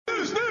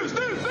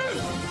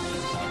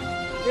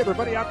Hey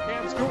everybody, I'm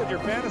Cam Stewart with your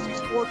Fantasy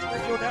Sports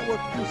Radio Network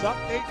news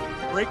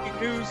update. Breaking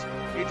news,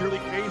 Major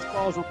League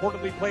Baseball has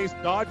reportedly placed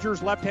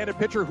Dodgers left-handed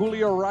pitcher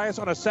Julio Urias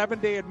on a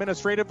 7-day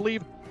administrative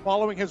leave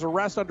following his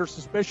arrest under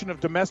suspicion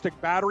of domestic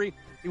battery.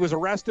 He was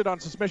arrested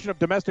on suspicion of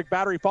domestic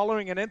battery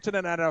following an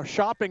incident at a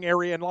shopping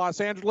area in Los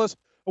Angeles.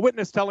 A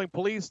witness telling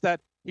police that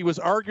he was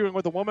arguing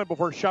with a woman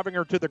before shoving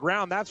her to the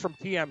ground. That's from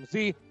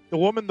TMZ. The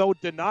woman, though,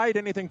 denied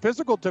anything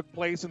physical took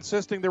place,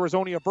 insisting there was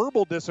only a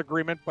verbal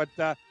disagreement. But,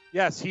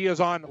 yes, he is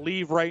on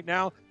leave right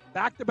now.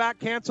 Back-to-back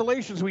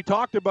cancellations. We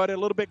talked about it, a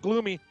little bit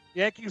gloomy.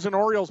 Yankees and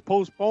Orioles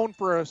postponed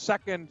for a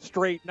second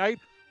straight night.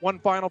 One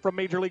final from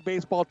Major League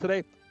Baseball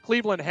today.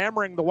 Cleveland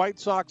hammering the White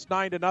Sox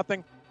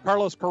 9-0.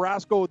 Carlos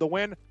Carrasco with the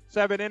win.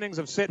 7 innings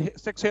of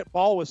 6-hit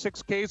ball with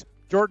 6 Ks.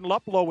 Jordan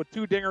Luplow with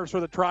 2 dingers for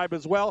the Tribe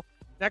as well.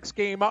 Next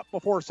game up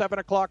before 7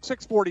 o'clock,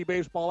 6:40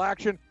 baseball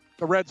action.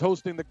 The Reds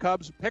hosting the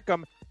Cubs.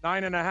 Pick'em,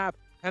 9.5.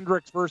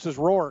 Hendricks versus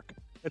Rourke.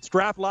 It's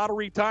draft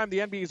lottery time. The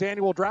NBA's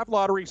annual draft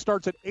lottery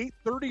starts at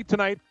 8:30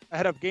 tonight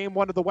ahead of Game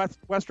 1 of the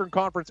Western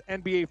Conference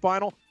NBA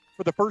Final.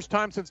 For the first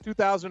time since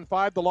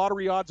 2005, the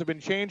lottery odds have been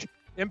changed,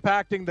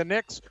 impacting the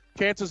Knicks'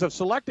 chances of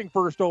selecting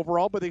first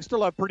overall, but they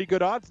still have pretty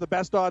good odds, the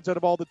best odds out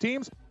of all the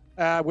teams,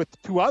 with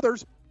 2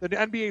 others. The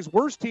NBA's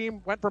worst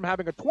team went from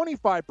having a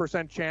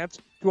 25% chance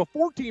to a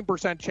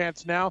 14%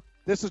 chance now.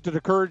 This is to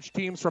discourage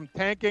teams from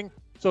tanking.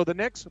 So the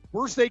Knicks,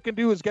 worst they can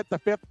do is get the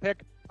 5th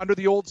pick. Under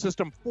the old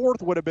system,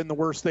 4th would have been the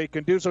worst they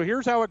can do. So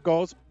here's how it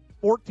goes.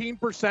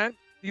 14%.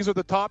 These are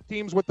the top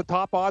teams with the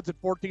top odds at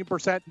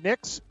 14%.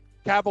 Knicks,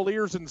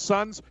 Cavaliers, and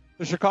Suns.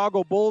 The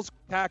Chicago Bulls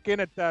tack in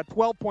at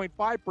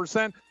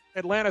 12.5%.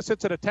 Atlanta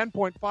sits at a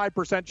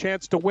 10.5%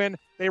 chance to win.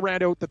 They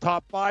ran out the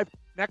top 5.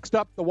 Next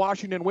up, the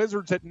Washington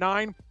Wizards at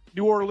 9.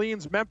 New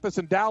Orleans, Memphis,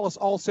 and Dallas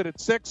all sit at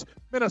 6.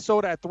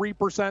 Minnesota at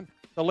 3%.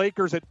 The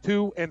Lakers at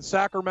 2. And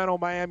Sacramento,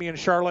 Miami, and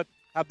Charlotte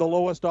have the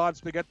lowest odds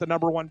to get the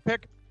number 1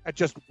 pick at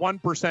just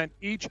 1%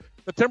 each.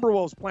 The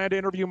Timberwolves plan to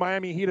interview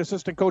Miami Heat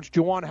assistant coach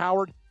Juwan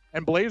Howard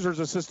and Blazers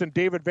assistant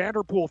David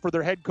Vanderpool for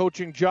their head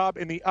coaching job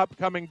in the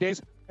upcoming days.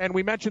 And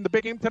we mentioned the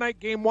big game tonight,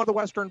 Game 1 of the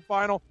Western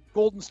Final,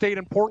 Golden State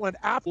and Portland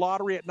at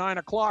lottery at 9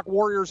 o'clock.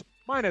 Warriors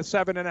minus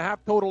 7.5,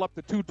 total up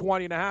to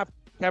 220.5.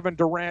 Kevin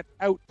Durant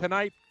out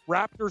tonight.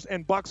 Raptors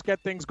and Bucks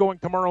get things going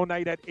tomorrow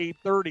night at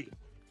 8:30.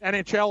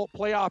 NHL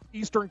playoff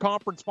Eastern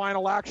Conference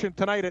final action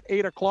tonight at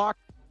 8 o'clock.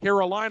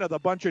 Carolina, the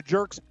bunch of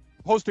jerks,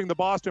 hosting the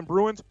Boston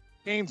Bruins.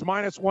 Canes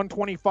minus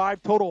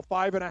 125, total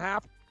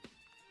 5.5.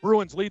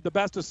 Bruins lead the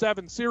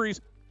best-of-7 series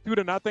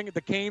 2-0.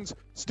 The Canes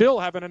still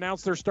haven't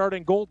announced their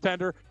starting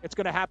goaltender. It's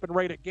going to happen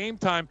right at game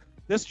time.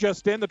 This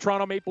just in, the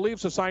Toronto Maple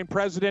Leafs assigned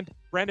President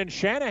Brendan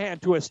Shanahan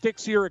to a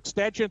 6-year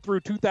extension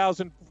through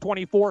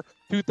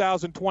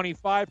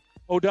 2024-2025.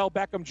 Odell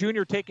Beckham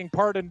Jr. taking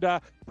part in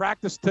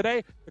practice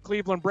today. The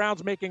Cleveland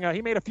Browns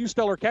he made a few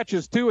stellar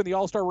catches too, and the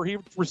All-Star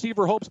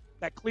receiver hopes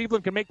that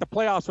Cleveland can make the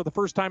playoffs for the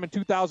first time in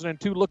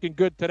 2002, looking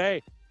good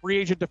today. Free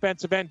agent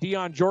defensive end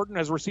Deion Jordan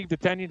has received a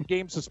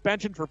 10-game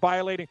suspension for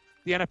violating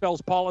the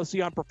NFL's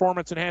policy on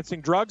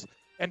performance-enhancing drugs.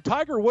 And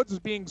Tiger Woods is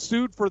being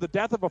sued for the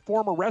death of a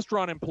former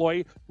restaurant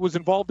employee who was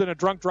involved in a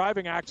drunk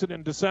driving accident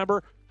in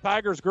December.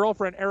 Tiger's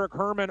girlfriend, Eric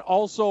Herman,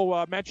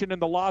 also mentioned in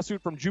the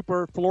lawsuit from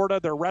Jupiter, Florida,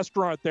 their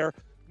restaurant there.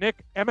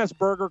 Nick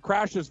Emmesberger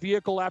crashed his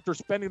vehicle after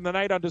spending the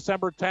night on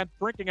December 10th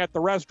drinking at the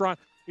restaurant.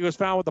 He was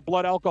found with a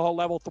blood alcohol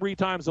level 3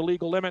 times the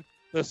legal limit.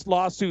 This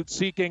lawsuit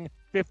seeking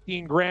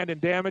 $15,000 in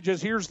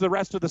damages. Here's the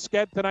rest of the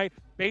sked tonight.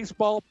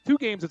 Baseball, 2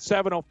 games at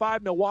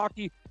 7:05.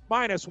 Milwaukee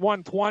minus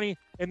 120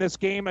 in this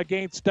game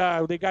against,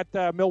 they got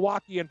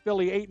Milwaukee and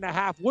Philly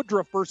 8.5.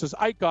 Woodruff versus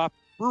Eichhoff.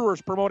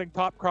 Brewers promoting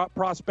top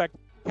prospect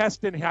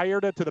Keston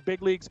Hierta to the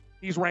big leagues.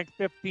 He's ranked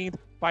 15th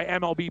by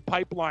MLB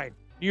Pipeline.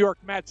 New York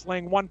Mets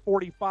laying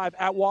 145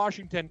 at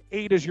Washington.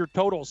 8 is your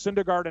total.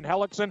 Syndergaard and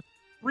Hellickson.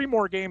 3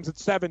 more games at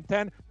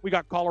 7:10. We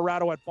got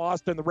Colorado at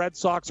Boston. The Red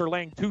Sox are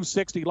laying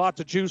 260. Lots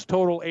of juice.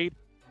 Total 8.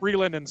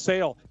 Freeland and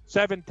Sale.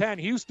 7:10.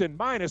 Houston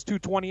minus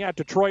 220 at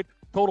Detroit.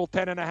 Total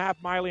 10.5.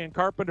 Miley and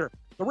Carpenter.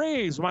 The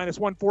Rays minus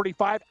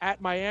 145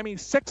 at Miami.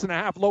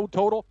 6.5 low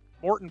total.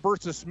 Morton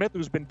versus Smith,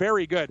 who's been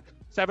very good.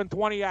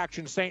 7:20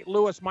 action. St.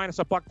 Louis minus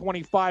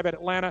 $1.25 at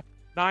Atlanta.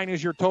 9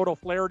 is your total.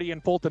 Flaherty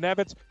and Fulton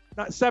Evans.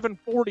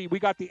 7:40, we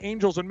got the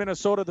Angels in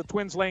Minnesota. The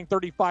Twins laying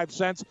 35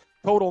 cents.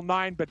 Total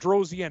 9.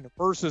 Bedrosian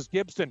versus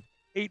Gibson.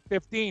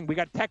 8:15, we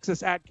got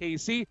Texas at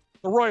KC.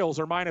 The Royals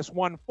are minus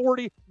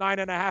 140.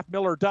 9.5,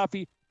 Miller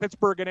Duffy.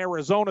 Pittsburgh and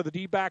Arizona, the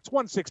D-backs,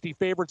 160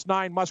 favorites.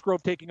 9,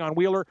 Musgrove taking on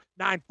Wheeler.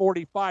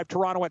 9:45,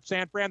 Toronto at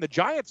San Fran. The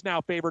Giants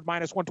now favored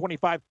minus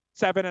 125.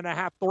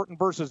 7.5, Thornton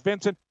versus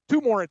Vincent. 2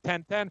 more at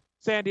 10:10.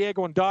 San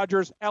Diego and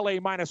Dodgers.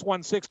 LA minus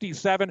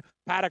 167.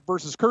 Paddock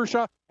versus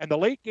Kershaw. And the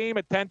late game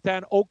at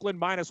 10:10. Oakland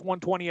minus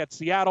 120 at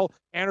Seattle.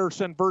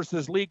 Anderson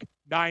versus Leake.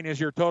 9 is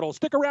your total.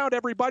 Stick around,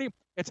 everybody.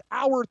 It's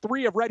hour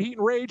 3 of Red Heat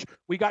and Rage.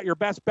 We got your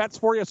best bets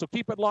for you, so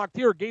keep it locked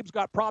here. Gabe's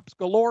got props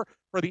galore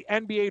for the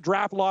NBA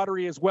Draft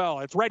Lottery as well.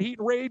 It's Red Heat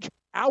and Rage,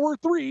 hour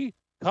 3,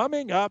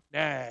 coming up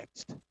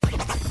next.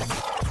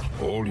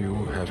 All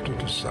you have to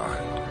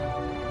decide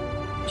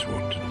is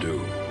what to do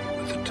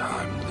with the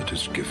time that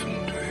is given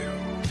to you.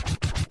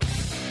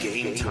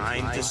 Game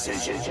time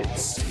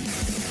decisions.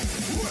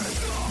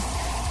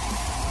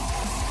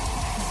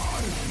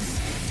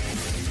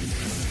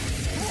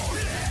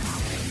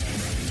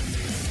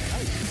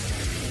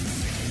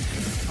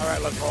 All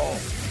right, let's roll.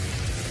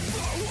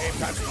 Game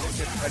time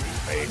decisions, ready to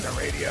play the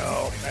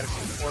radio.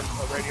 Fantasy Sports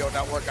Radio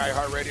Network,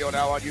 iHeartRadio,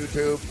 now on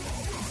YouTube.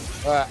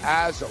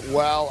 As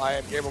well, I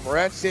am Gabriel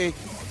Morency.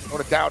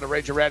 Going down to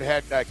Ranger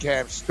Redhead,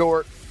 Cam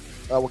Stewart.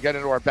 We'll get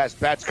into our best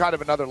bets. Kind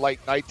of another light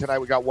night tonight.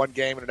 We got one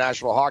game in the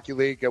National Hockey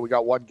League, and we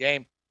got one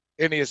game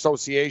in the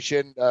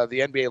association. The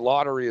NBA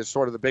lottery is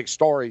sort of the big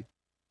story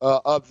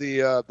of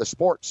the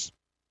sports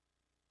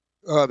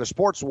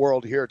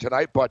world here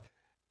tonight. But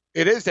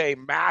it is a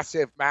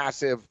massive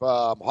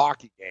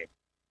hockey game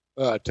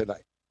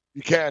tonight.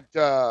 You can't,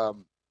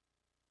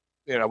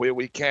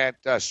 we can't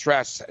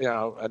stress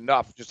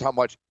enough just how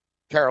much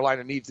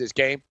Carolina needs this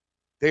game.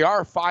 They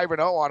are 5-0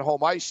 on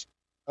home ice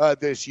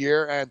this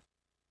year, and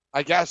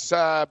I guess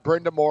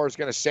Brind'Amour is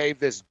going to save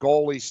this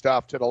goalie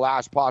stuff to the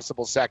last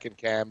possible second,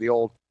 Cam. The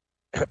old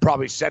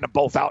probably send them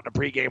both out in a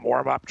pregame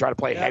warm-up, try to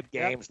play head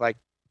games like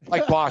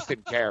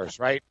Boston cares,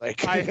 right?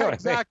 Like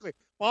exactly.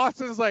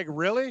 Boston's like,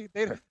 really?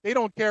 They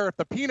don't care if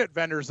the peanut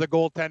vendor's the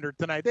goaltender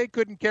tonight. They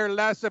couldn't care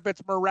less if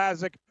it's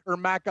Mrazek or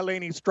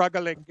McElhinney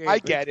struggling. I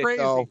get it,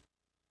 though.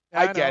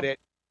 I get it.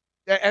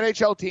 The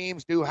NHL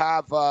teams do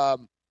have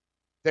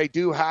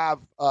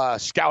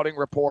scouting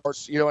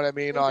reports, you know what I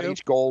mean, on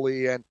each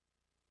goalie. And,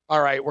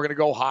 all right, we're going to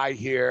go high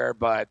here.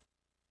 But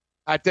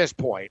at this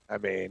point, I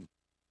mean,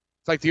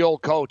 it's like the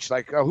old coach,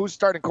 like, who's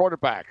starting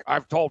quarterback?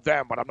 I've told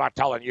them, but I'm not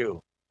telling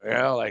you. You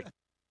know, like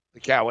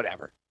yeah,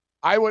 whatever.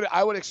 I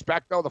would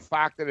expect, though, the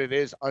fact that it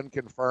is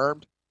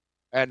unconfirmed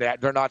and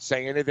that they're not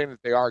saying anything, that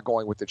they are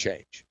going with the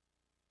change.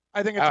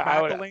 I think it's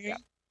McElhinney.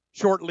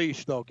 Short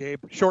leash, though,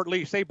 Gabe. Short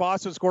leash. Say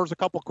Boston scores a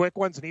couple quick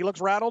ones and he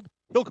looks rattled,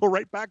 he'll go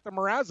right back to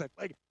Mrazek.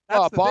 Like,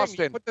 that's the Boston,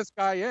 thing. You put this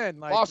guy in.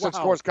 Like, Boston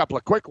scores a couple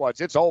of quick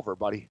ones. It's over,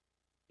 buddy.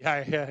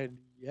 Yeah,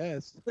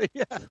 yes.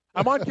 Yeah.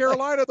 I'm on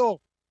Carolina,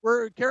 though.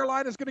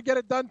 Carolina's going to get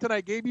it done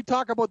tonight, Gabe. You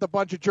talk about the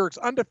bunch of jerks.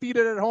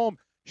 Undefeated at home.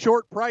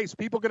 Short price.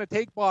 People going to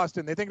take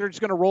Boston. They think they're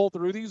just going to roll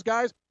through these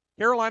guys.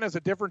 Carolina's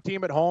a different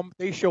team at home.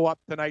 They show up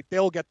tonight.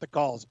 They'll get the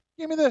calls.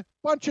 Give me the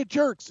bunch of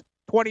jerks.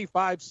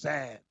 25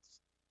 cents.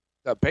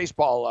 The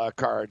baseball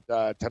card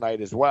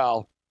tonight as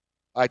well.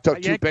 I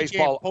took two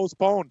baseball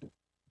postponed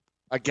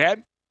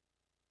again.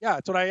 Yeah,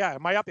 that's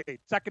what my update.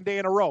 Second day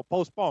in a row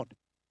postponed.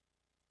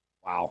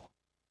 Wow.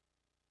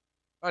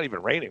 Not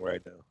even raining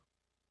right now.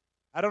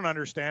 I don't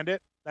understand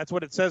it. That's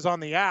what it says on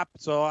the app.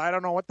 So I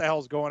don't know what the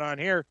hell's going on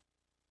here.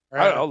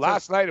 I don't know.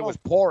 Last night it was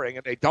pouring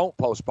and they don't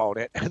postpone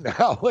it. And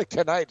now, like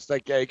tonight, it's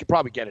like, you could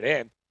probably get it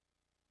in.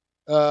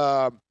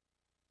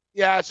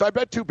 Yeah, so I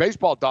bet two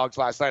baseball dogs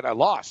last night. I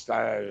lost.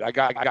 I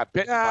got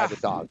bitten by the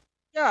dog.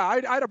 Yeah,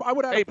 I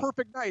would have a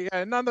perfect night.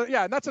 And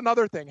that's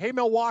another thing. Hey,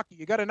 Milwaukee,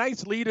 you got a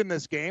nice lead in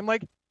this game.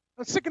 Like,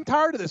 I'm sick and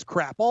tired of this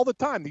crap all the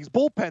time. These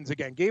bullpens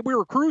again. Gabe, we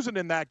were cruising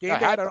in that game.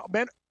 They had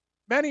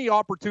many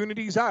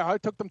opportunities. I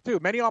took them too.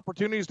 Many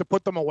opportunities to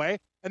put them away.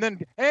 And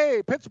then,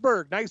 hey,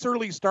 Pittsburgh, nice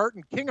early start.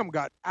 And Kingham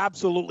got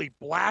absolutely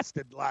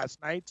blasted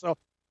last night. So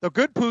the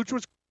good pooch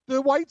was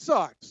the White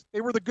Sox.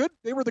 They were the good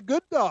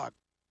dog.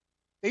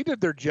 They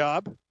did their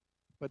job,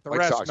 but the White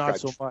rest Sox not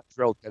so much.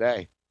 Drilled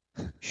today.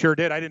 Sure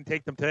did. I didn't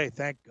take them today.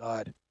 Thank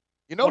God.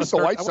 You notice the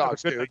White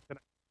Sox, dude.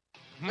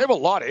 They have a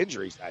lot of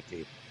injuries, that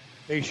team.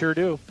 They sure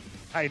do.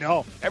 I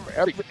know.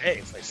 Every day,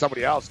 it's like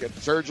somebody else getting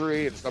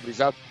surgery and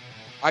somebody's out.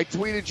 I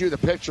tweeted you the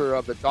picture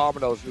of the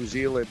Domino's New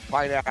Zealand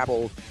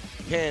pineapple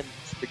pan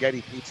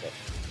spaghetti pizza.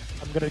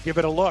 I'm going to give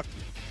it a look.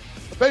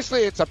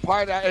 Basically, it's a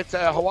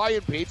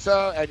Hawaiian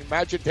pizza, and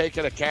imagine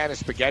taking a can of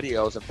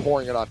SpaghettiOs and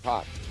pouring it on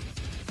top.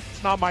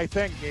 It's not my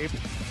thing, Gabe.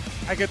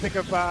 I can think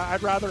of.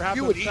 I'd rather have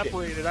them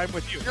separated. I'm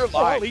with you. You're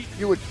lying.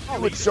 You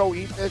would so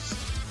eat this.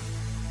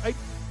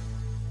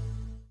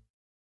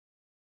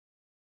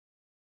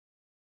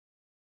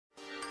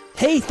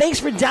 Hey, thanks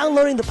for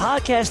downloading the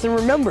podcast. And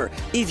remember,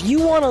 if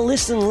you want to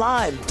listen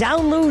live,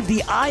 download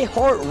the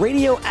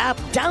iHeartRadio app,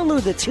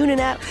 download the TuneIn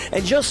app,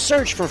 and just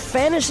search for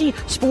Fantasy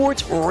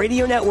Sports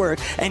Radio Network,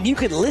 and you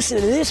can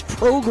listen to this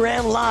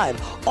program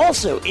live.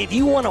 Also, if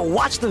you want to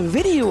watch the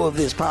video of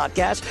this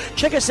podcast,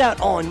 check us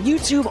out on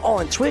YouTube,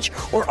 on Twitch,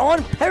 or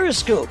on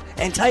Periscope,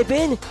 and type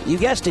in, you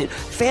guessed it,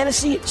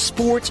 Fantasy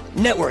Sports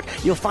Network.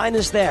 You'll find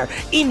us there.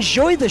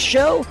 Enjoy the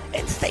show,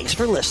 and thanks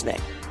for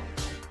listening.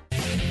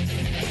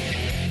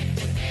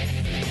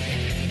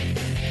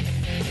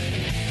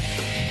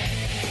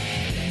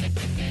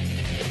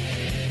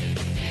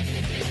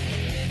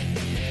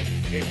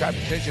 Game time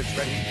decisions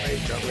ready to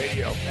play on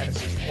radio,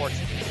 Fantasy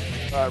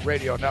Sports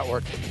Radio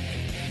Network.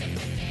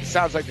 It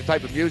sounds like the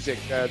type of music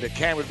that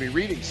Cam would be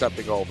reading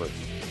something over.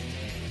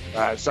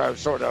 So I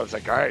was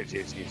like, all right,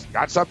 he's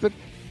got something?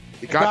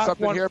 He got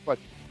something one, here? But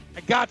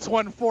I got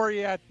one for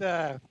you at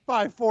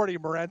 5:40,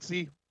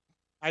 Morency.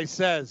 He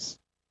says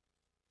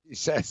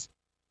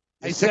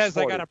I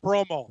got a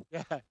promo.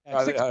 Yeah,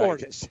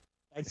 6:40.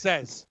 I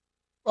says.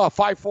 Well,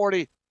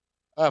 5:40.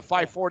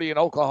 5:40 in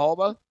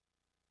Oklahoma.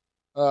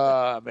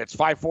 It's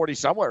 5:40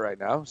 somewhere right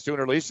now.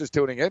 Sooner Lisa's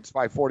tuning in. It's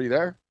 5:40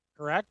 there.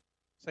 Correct.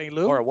 St.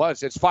 Louis? Or it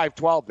was. It's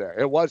 5:12 there.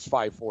 It was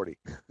 5:40.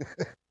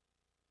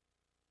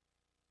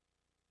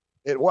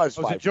 It was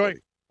 5:40.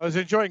 I was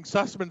enjoying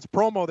Sussman's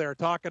promo there,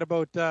 talking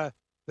about the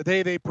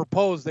day they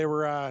proposed. They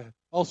were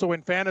also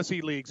in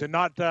fantasy leagues and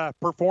not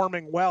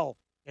performing well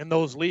in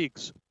those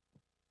leagues.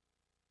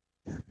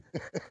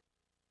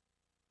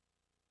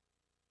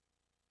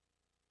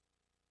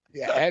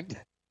 Yeah,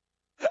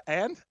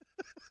 and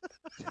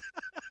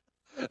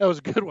that was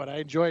a good one. I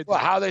enjoyed that. Well,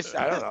 how they,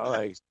 I don't know.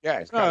 Like, yeah,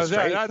 it's kind of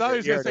strange. I thought he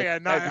was going to say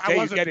I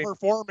wasn't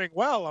performing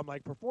well. I'm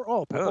like,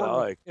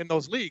 performing in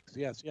those leagues.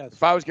 Yes.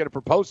 If I was going to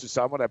propose to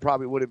someone, I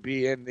probably wouldn't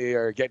be in the,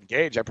 or get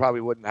engaged. I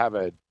probably wouldn't have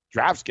a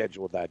draft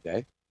scheduled that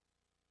day.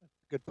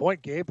 Good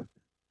point, Gabe.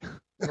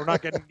 We're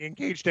not getting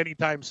engaged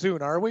anytime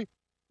soon, are we?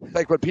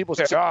 Like when people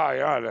say, oh,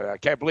 yeah, I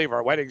can't believe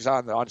our wedding's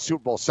on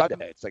Super Bowl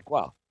Sunday. It's like,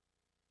 well,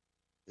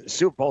 the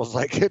Super Bowl's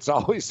like, it's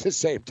always the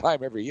same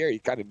time every year. You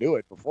kind of knew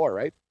it before,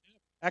 right?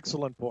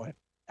 Excellent point.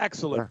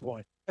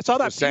 Point. I saw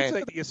that pizza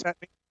that you sent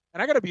me,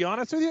 and I got to be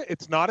honest with you,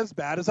 it's not as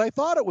bad as I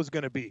thought it was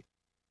going to be.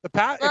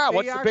 What's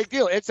the big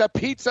deal? It's a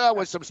pizza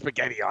with some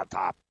spaghetti on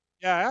top.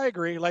 Yeah, I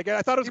agree. Like,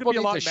 I thought it was going to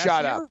be a lot messier.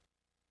 Shut up. You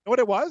know what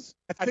it was?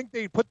 I think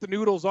they put the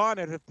noodles on,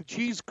 and if the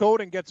cheese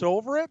coating gets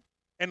over it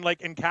and like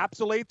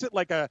encapsulates it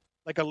like a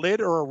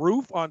lid or a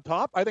roof on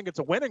top, I think it's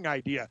a winning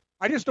idea.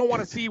 I just don't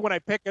want to see when I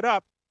pick it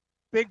up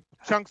big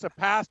chunks of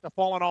pasta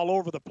falling all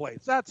over the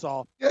place. That's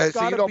all. Yeah,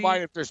 so you don't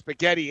mind if there's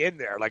spaghetti in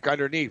there, like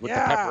underneath with the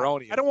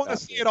pepperoni. I don't want to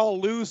see it all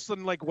loose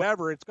and like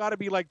whatever. It's got to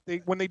be like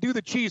when they do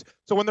the cheese.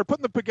 So when they're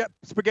putting the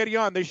spaghetti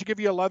on, they should give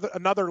you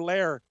another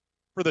layer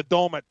for the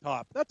dome at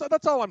top.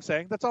 That's all I'm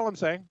saying. That's all I'm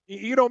saying.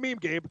 You know me,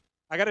 Gabe.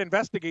 I got to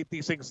investigate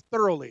these things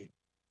thoroughly.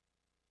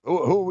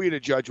 Who are we to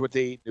judge what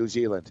they eat in New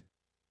Zealand?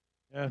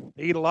 Yeah,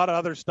 they eat a lot of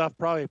other stuff.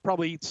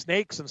 Probably eat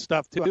snakes and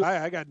stuff too.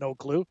 I got no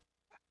clue.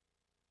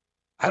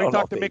 I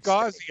talked to Mick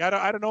Aussie.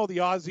 I don't know the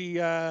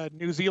Aussie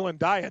New Zealand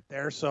diet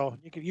there, so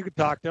you could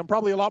talk to him.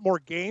 Probably a lot more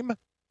game.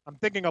 I'm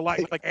thinking a lot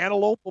like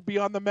antelope will be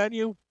on the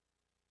menu.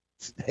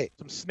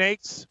 Some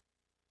snakes.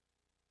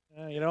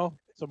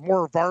 Some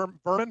more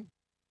vermin,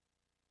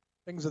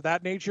 things of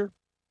that nature.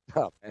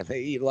 Oh, and they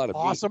eat a lot of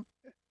meat.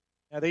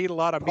 Yeah, they eat a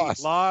lot of meat.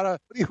 A lot of.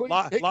 What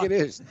do you think it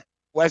is?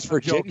 West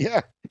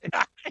Virginia.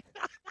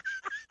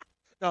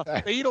 No,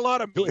 they eat a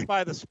lot of meat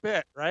by the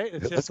spit, right?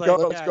 It's just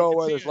let's go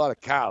where there's a lot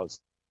of cows.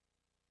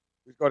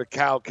 We go to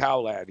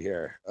Cowland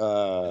here.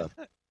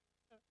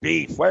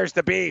 Beef. Where's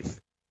the beef?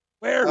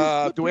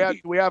 Do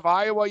we have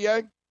Iowa,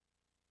 Yang?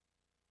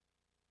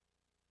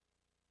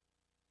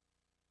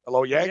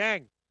 Hello, Yang.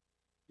 Yang.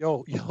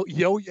 Yo,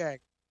 Yang.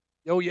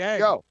 Yo, Yang.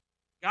 Yo.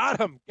 Got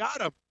him.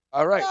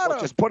 All right.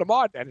 Just put him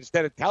on then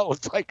instead of tell.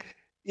 It's like,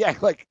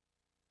 like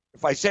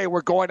if I say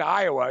we're going to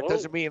Iowa, it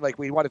doesn't mean like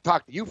we want to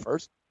talk to you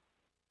first.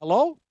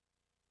 Hello?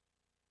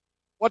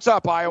 What's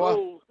up, Iowa?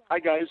 Hello. Hi,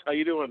 guys. How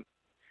you doing?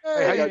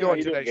 Hey, how you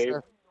doing today,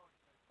 sir?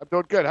 I'm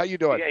doing good. How you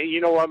doing? Yeah,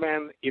 you know what,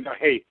 man?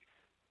 Hey,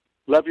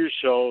 love your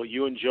show,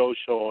 you and Joe's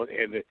show,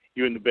 and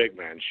you and the Big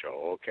Man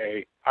show,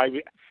 okay?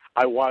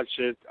 I watch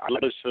it. I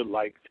listen,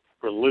 like,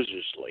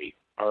 religiously,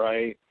 all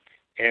right?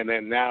 And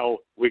then now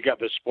we got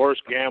the sports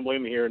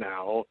gambling here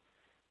now,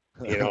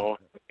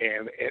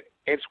 and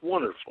it's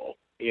wonderful,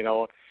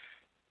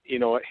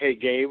 Hey,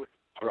 Gabe,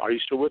 are you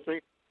still with me?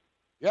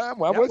 Yeah, I'm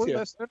with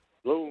you.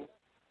 Hello.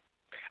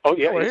 Oh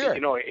yeah, we're here.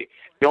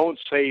 Don't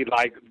say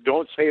like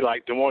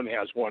Des Moines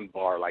has one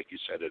bar like you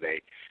said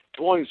today.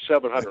 Des Moines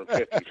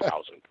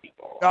 750,000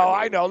 people. No,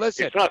 I know.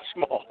 Listen, it's not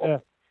small. Yeah.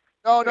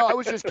 No, I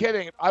was just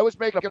kidding. I was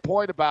making a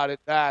point about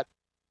it that,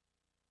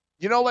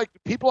 like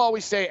people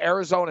always say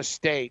Arizona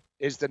State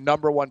is the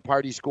number one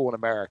party school in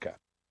America.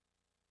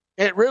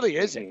 It really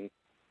isn't. Mm-hmm.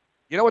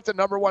 You know what the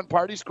number one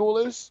party school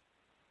is?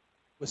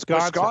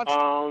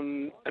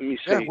 Wisconsin. Let me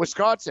see. Yeah,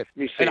 Wisconsin.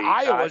 Let me see. And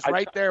Iowa's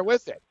right there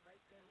with it.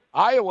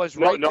 Iowa's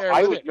right there.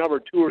 Iowa's number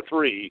 2 or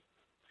 3.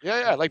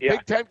 Yeah, like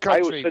Big Ten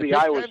country. Iowa City,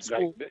 Iowa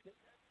school.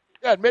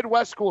 Yeah,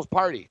 Midwest schools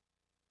party.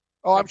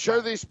 Oh, I'm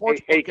sure these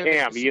sports. Hey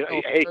Cam, you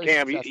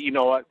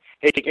know what?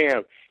 Hey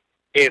Cam,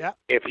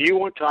 if you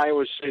went to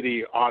Iowa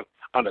City on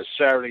a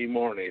Saturday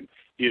morning,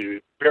 you'd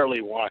be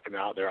barely walking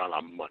out there on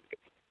a Monday.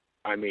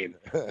 I mean,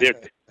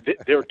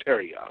 they'll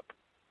tear you up.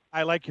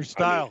 I like your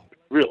style.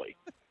 Really.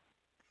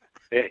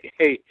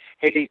 Hey,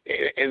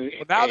 and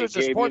now there's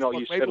a sports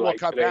book. Maybe we'll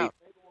come down.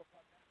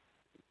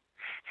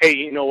 Hey,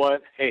 you know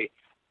what? Hey,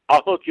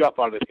 I'll hook you up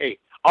on it. Hey,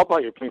 I'll buy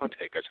your plane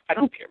tickets. I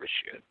don't give a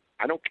shit.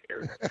 I don't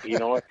care. You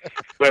know what?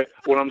 But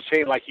what I'm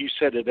saying, like you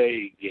said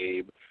today,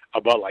 Gabe,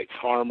 about like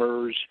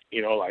farmers,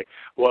 they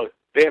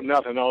have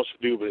nothing else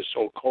to do, but it's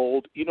so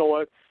cold. You know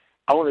what?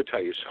 I want to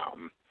tell you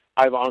something.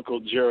 I have Uncle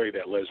Jerry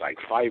that lives like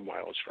 5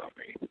 miles from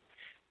me.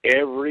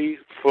 Every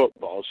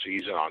football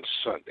season on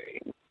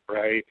Sunday,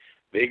 right?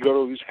 They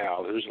go to his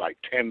house. There's like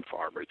 10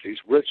 farmers, these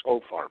rich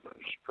old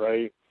farmers,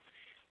 right?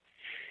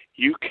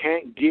 You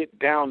can't get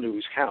down to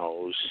his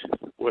house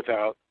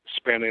without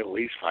spending at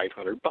least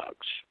 $500.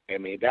 I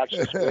mean, that's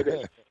just what it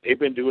is. They've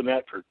been doing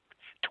that for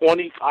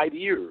 25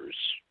 years,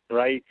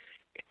 right?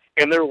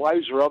 And their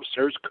wives are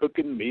upstairs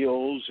cooking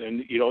meals,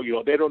 and you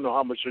know, they don't know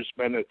how much they're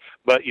spending,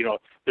 but you know,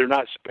 they're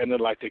not spending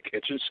like the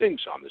kitchen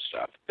sinks on the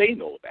stuff. They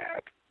know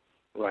that,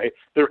 right?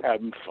 They're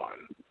having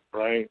fun,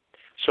 right?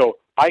 So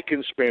I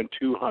can spend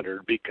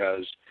 $200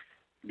 because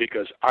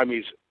I'm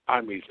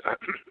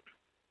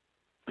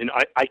and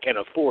I can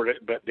afford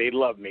it, but they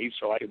love me,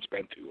 so I can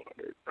spend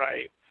 $200,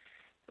 right?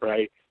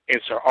 Right?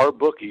 And so our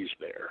bookie's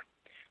there.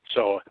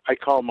 So I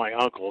called my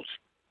uncles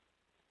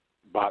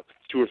about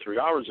 2 or 3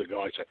 hours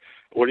ago. I said,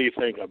 "What do you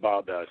think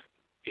about the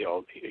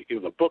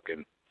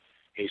booking?"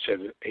 He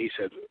said,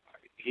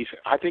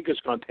 "I think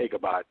it's going to take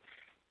about."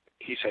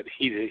 He said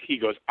he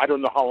goes, "I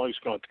don't know how long it's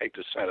going to take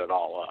to set it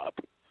all up,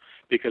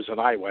 because in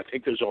Iowa, I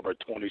think there's over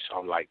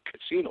 20-some like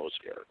casinos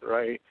here,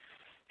 right?"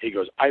 He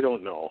goes, "I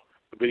don't know,"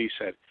 but he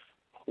said,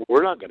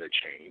 "We're not going to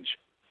change.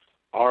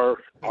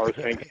 Our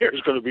thing here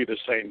is going to be the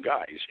same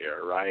guys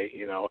here, right?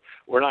 You know,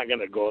 we're not going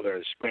to go there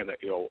and spend it.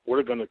 You know,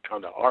 we're going to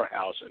come to our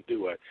house and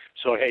do it."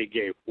 So, hey,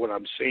 Gabe, what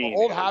I'm seeing,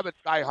 old habits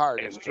die hard.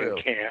 It's true.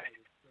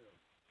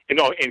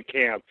 In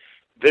camp,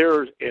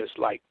 there is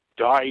like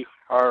die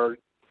hard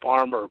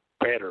farmer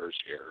bettors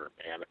here,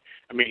 man.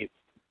 I mean,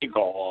 they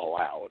go all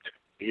out.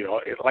 You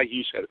know, like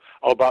you said,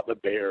 all about the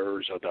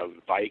Bears or the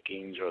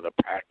Vikings or the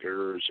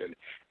Packers. And,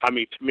 I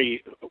mean, to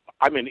me,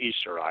 I'm in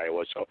eastern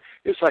Iowa, so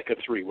it's like a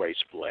three-way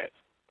split.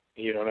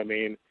 You know what I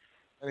mean?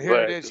 And here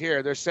it is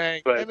here. They're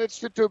saying, and it's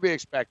to be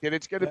expected.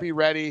 It's going to be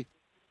ready.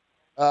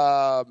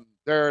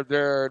 They're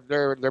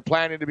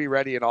planning to be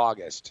ready in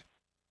August.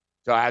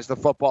 So as the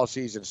football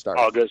season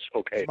starts. August,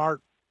 okay.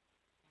 Smart.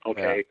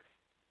 Okay.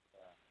 Yeah.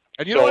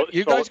 And you know what?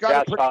 You guys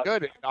got it pretty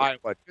good in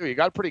Iowa, too. You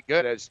got it pretty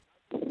good as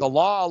the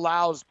law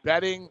allows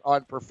betting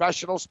on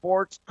professional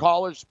sports,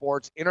 college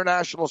sports,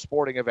 international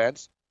sporting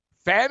events,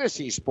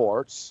 fantasy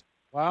sports.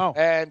 Wow.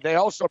 And they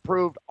also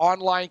approved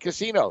online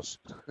casinos.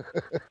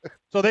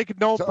 So they could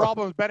no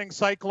problem betting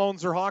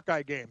Cyclones or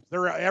Hawkeye games.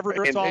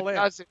 It's all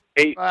in.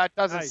 It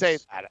doesn't Nice. say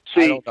that.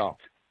 See, I don't know.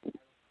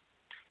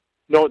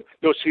 No,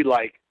 see,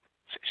 like,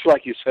 it's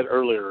like you said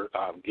earlier,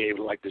 Gabe,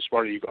 like this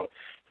morning, you go,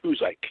 who's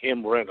like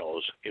Kim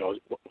Reynolds? You know,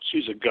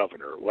 she's a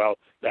governor. Well,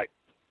 that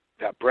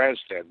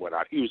Branstad went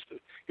out. He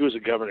was a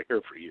governor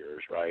here for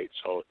years, right?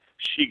 So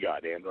she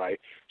got in, right?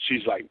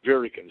 She's like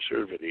very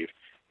conservative,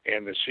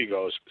 and then she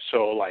goes,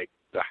 so like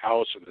the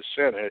House and the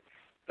Senate,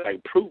 they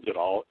approved it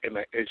all, and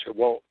they said,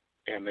 well,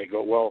 and they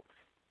go, well,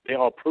 they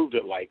all approved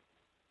it like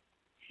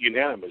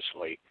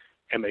unanimously,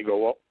 and they go,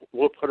 well,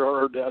 we'll put her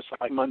on her desk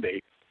like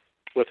Monday.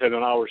 Within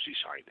an hour, she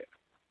signed it.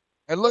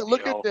 And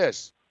look at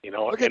this. You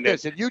know, look at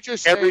this. And you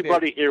just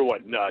everybody here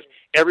went nuts.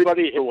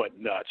 Everybody here went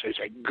nuts. They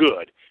say,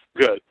 good.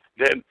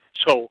 Then,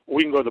 so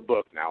we can go to the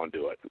book now and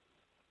do it.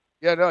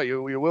 Yeah, no,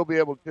 you will be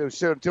able to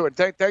soon, too. And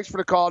thanks for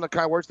the call and the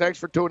kind words. Thanks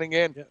for tuning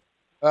in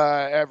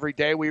every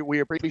day. We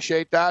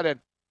appreciate that. And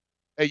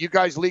hey, you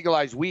guys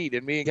legalize weed,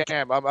 and me and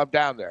Cam, I'm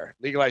down there.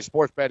 Legalize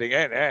sports betting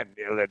and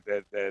you know,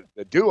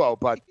 the duo.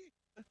 But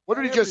what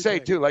did he just say,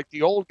 too? Like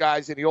the old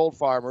guys and the old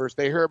farmers,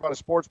 they hear about a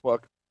sports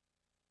book,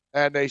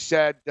 and they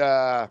said,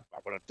 well,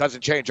 it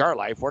doesn't change our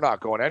life. We're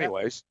not going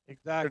anyways.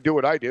 Exactly. Do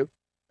what I do.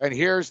 And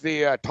here's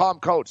the Tom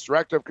Coates,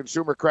 Director of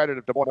Consumer Credit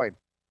of Des Moines,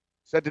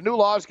 said the new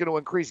law is going to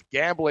increase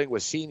gambling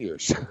with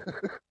seniors.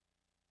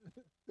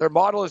 Their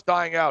model is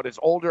dying out. It's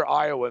older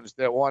Iowans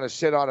that want to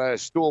sit on a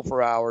stool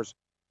for hours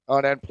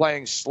and then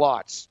playing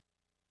slots.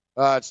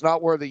 It's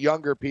not where the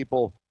younger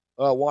people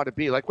want to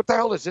be. Like, what the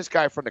hell does this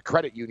guy from the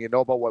credit union know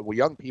about what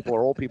young people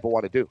or old people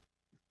want to do?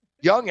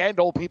 Young and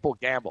old people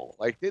gamble.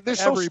 Like, they're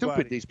so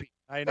stupid, these people.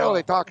 I know. What the hell are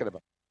they talking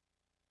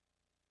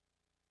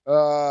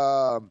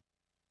about?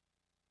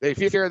 They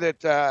fear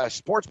that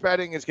sports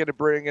betting is going to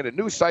bring in a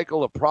new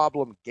cycle of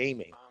problem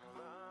gaming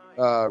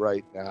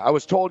right now. I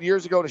was told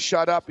years ago to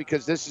shut up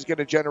because this is going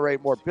to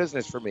generate more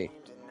business for me.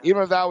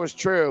 Even if that was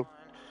true,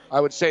 I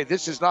would say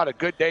this is not a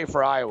good day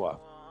for Iowa.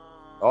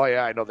 Oh,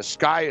 yeah, I know. The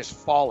sky is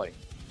falling.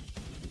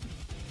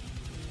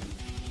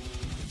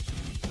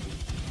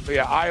 But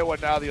yeah, Iowa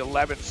now the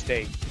 11th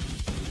state.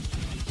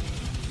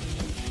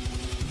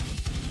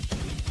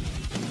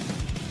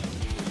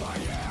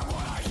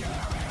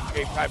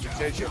 Game time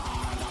decision.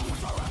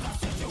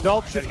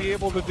 Adults should be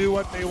able to do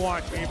what they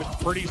want, Gabe.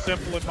 It's pretty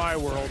simple in my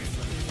world.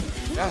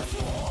 Yeah.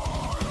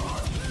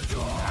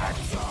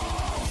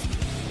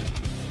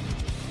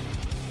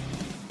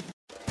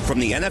 From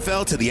the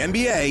NFL to the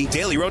NBA,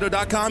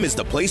 DailyRoto.com is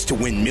the place to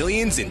win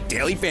millions in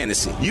daily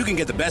fantasy. You can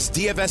get the best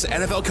DFS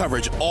NFL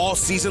coverage all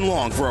season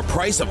long for a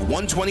price of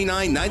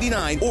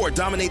 $129.99 or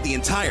dominate the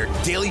entire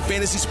daily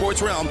fantasy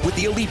sports realm with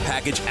the Elite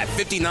Package at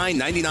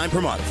 $59.99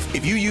 per month.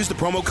 If you use the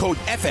promo code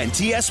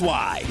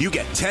FNTSY, you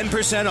get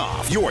 10%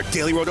 off your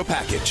Daily Roto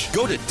package.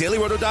 Go to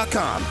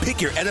DailyRoto.com,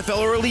 pick your NFL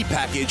or Elite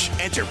Package,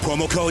 enter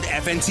promo code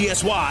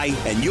FNTSY,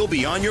 and you'll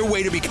be on your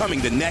way to becoming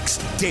the next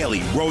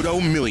Daily Roto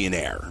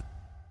millionaire.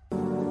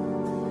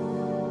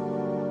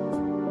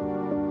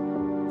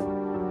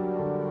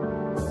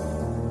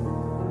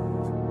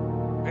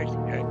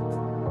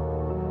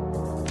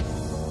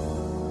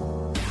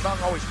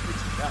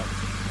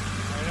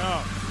 I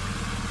know.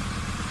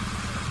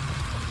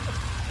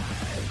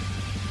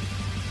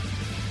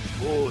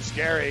 Ooh,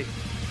 scary.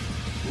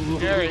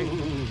 Scary.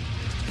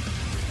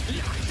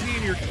 See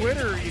in your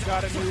Twitter, you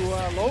got a new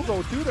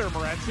logo too there,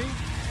 Morency.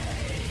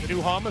 The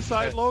new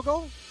Homicide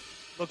logo.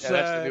 Looks,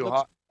 that's the new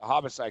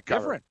Homicide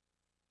cover. Different.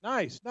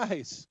 Nice.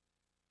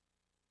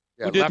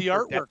 Yeah, Who did the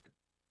artwork?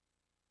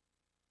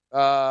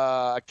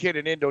 A kid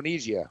in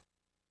Indonesia.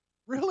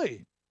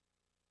 Really?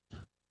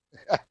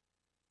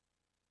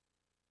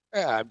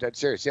 Yeah, I'm dead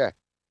serious. Yeah.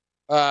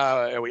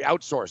 We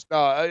outsourced. No,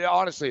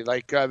 honestly,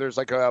 there's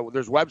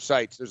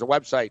websites. There's a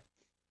website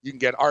you can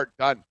get art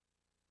done,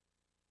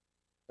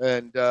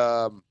 and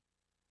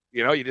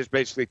you just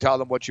basically tell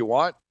them what you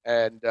want,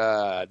 and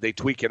they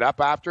tweak it up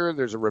after.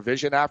 There's a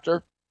revision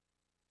after,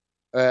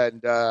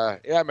 and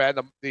yeah, man,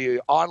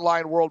 the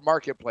online world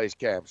marketplace,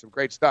 Cam, some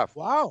great stuff.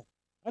 Wow,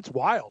 that's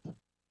wild.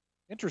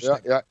 Interesting.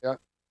 Yeah.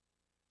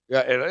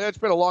 It's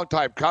been a long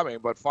time coming,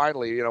 but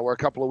finally, we're a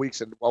couple of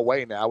weeks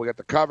away now. We got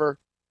the cover.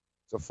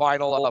 It's a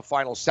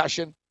final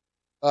session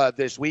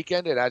this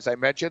weekend, and as I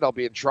mentioned, I'll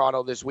be in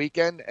Toronto this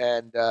weekend,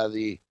 and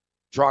the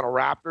Toronto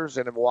Raptors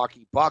and the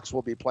Milwaukee Bucks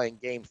will be playing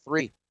Game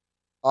 3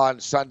 on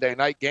Sunday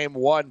night. Game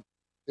 1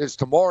 is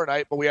tomorrow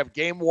night, but we have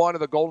Game 1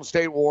 of the Golden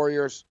State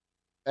Warriors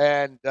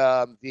and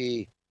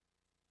the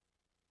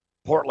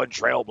Portland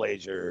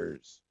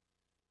Trailblazers.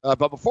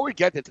 But before we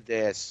get into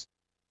this,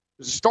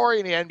 there's a story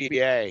in the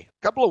NBA, a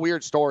couple of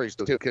weird stories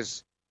too,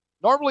 because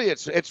normally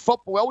it's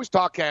football. We always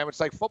talk, Cam.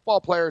 It's like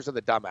football players are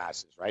the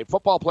dumbasses, right?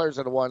 Football players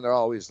are the one that are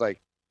always like,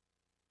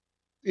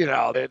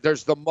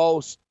 there's the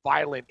most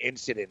violent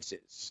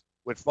incidences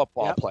with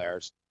football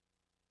players.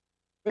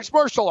 Mixed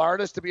martial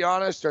artists, to be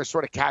honest, are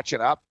sort of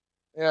catching up.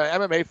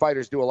 MMA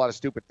fighters do a lot of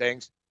stupid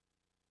things.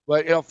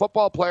 But,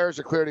 football players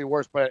are clearly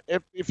worse. But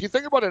if you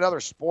think about another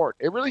sport,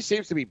 it really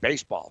seems to be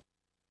baseball.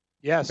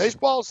 Yes.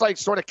 Baseball's like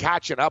sort of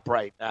catching up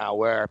right now,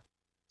 where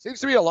seems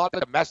to be a lot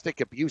of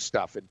domestic abuse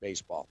stuff in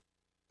baseball.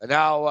 And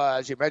now,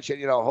 as you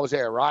mentioned, Jose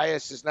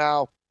Arias is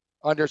now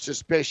under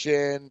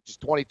suspicion, just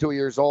 22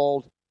 years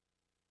old.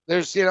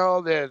 There's,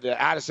 the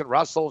Addison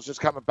Russell's just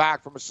coming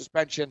back from a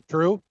suspension.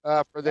 True.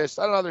 For this.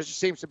 I don't know. There just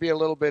seems to be a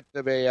little bit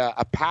of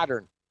a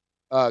pattern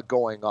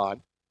going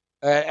on.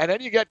 And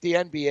then you get the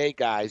NBA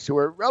guys who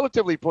are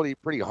relatively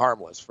pretty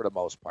harmless for the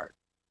most part.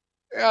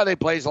 Yeah, they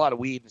blaze a lot of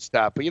weed and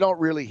stuff, but you don't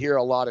really hear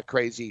a lot of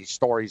crazy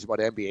stories about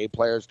NBA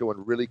players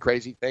doing really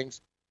crazy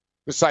things,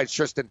 besides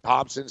Tristan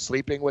Thompson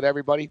sleeping with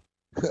everybody.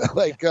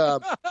 Honestly,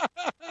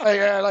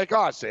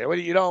 what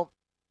do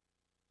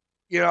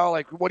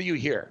you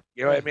hear?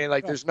 You know what I mean?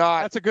 Like, there's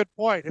not. That's a good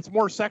point. It's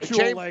more sexual.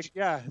 James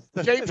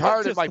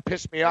Harden might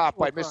piss me off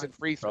by missing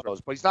free throws,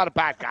 but he's not a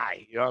bad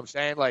guy. You know what I'm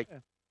saying? Like,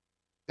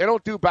 they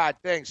don't do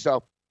bad things.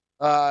 So,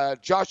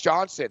 Josh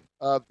Johnson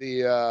of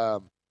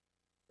the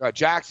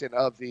Jackson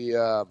of the.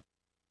 I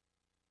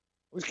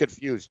was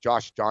confused.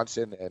 Josh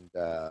Johnson and.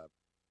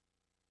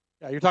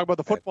 You're talking about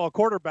the football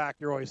quarterback.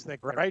 You're always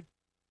thinking, right?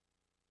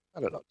 I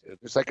don't know, dude.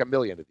 There's like a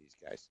million of these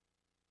guys.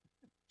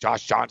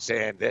 Josh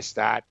Johnson, this,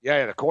 that.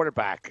 Yeah, the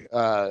quarterback.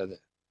 The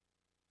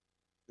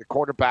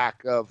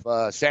quarterback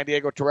of San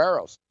Diego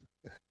Toreros.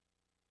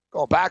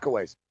 Going back a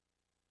ways.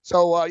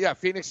 So,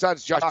 Phoenix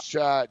Suns,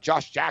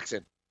 Josh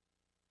Jackson.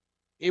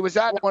 He was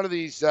at one of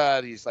these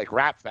like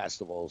rap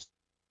festivals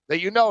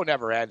that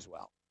never ends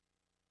well.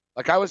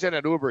 Like, I was in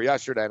an Uber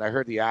yesterday and I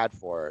heard the ad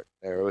for it.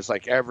 There was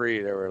like there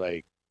were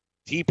like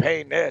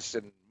T-Pain this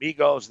and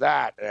Migos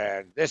that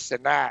and this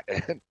and that.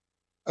 And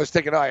I was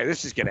thinking, oh, yeah,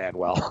 this is going to end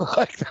well.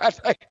 Like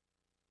that.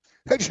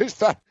 I just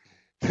thought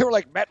they were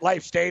like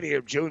MetLife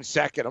Stadium, June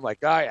 2nd. I'm like,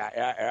 oh,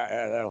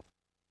 yeah.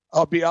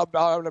 I'm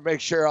going to make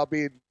sure I'll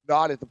be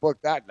not at the book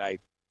that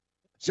night.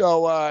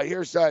 So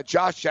here's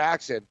Josh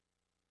Jackson.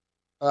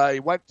 He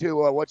went to,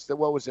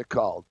 what was it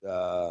called?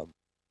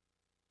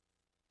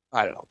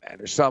 I don't know, man.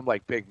 There's some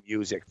like big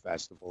music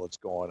festival that's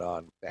going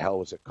on. What the hell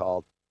was it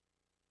called?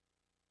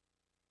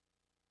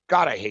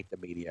 God, I hate the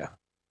media.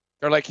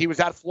 They're like, he was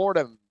at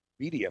Florida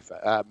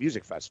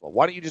Music Festival.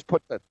 Why don't you just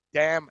put the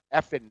damn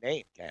effing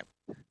name, Cam?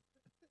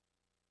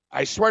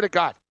 I swear to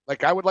God,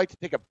 like, I would like to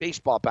take a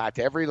baseball bat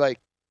to every, like,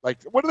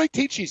 what do they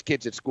teach these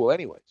kids at school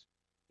anyways?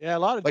 Yeah, a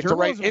lot of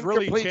journalism has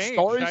really changed.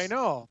 Stories? I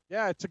know.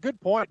 Yeah, it's a good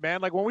point,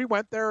 man. Like, when we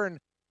went there and,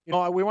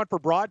 we went for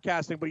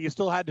broadcasting, but you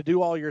still had to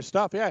do all your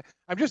stuff. Yeah,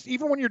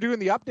 even when you're doing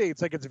the updates,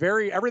 like,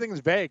 everything's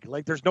vague.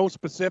 Like, there's no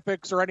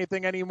specifics or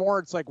anything anymore.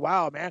 It's like,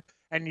 wow, man.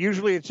 And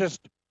usually it's just,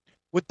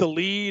 with the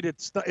lead,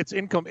 it's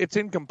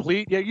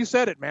incomplete. Yeah, you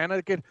said it, man.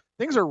 Like,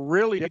 things are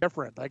really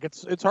different. Like,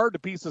 it's hard to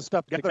piece this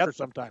stuff together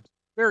sometimes.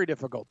 Very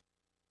difficult.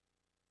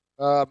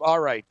 All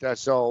right.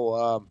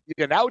 So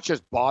now it's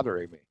just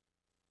bothering me.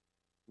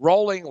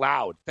 Rolling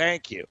Loud.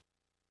 Thank you.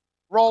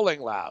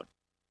 Rolling Loud.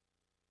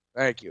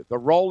 Thank you. The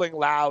Rolling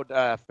Loud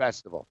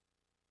Festival.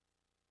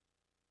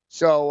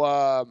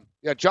 So,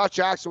 Josh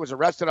Jackson was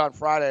arrested on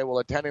Friday while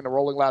attending the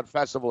Rolling Loud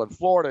Festival in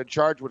Florida and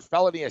charged with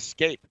felony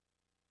escape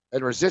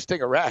and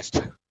resisting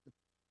arrest.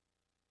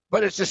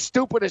 But it's the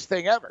stupidest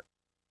thing ever.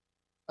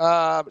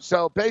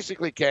 So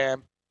basically,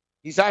 Cam,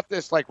 He's at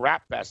this like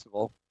rap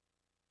festival,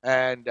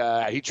 and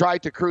he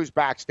tried to cruise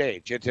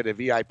backstage into the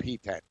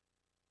VIP tent.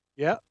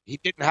 Yeah. He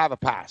didn't have a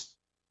pass.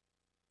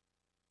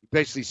 He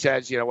basically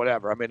says,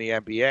 whatever, I'm in the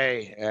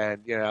NBA,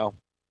 and,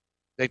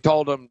 they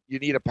told him, you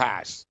need a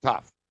pass.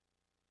 Tough.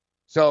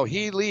 So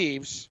he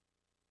leaves.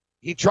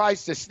 He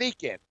tries to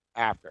sneak in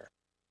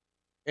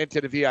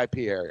into the VIP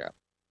area.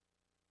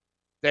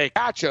 They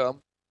catch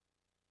him.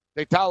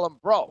 They tell him,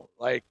 bro,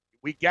 like,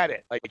 we get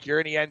it. Like,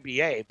 you're in the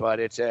NBA, but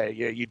it's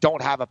you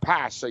don't have a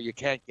pass, so you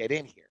can't get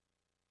in here.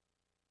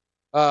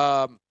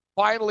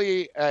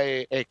 Finally,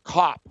 a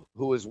cop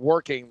who was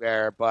working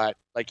there, but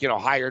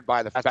hired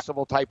by the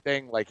festival type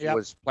thing, he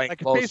was playing like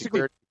close basically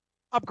security.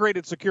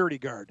 upgraded security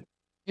guard.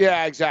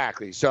 Yeah,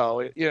 exactly.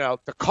 So,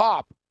 the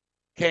cop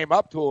came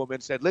up to him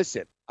and said,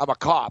 listen, I'm a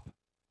cop,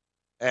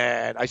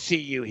 and I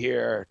see you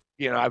here.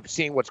 I've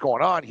seen what's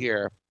going on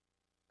here.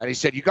 And he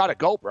said, you got to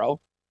go,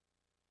 bro.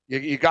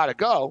 You got to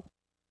go.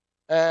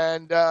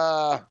 And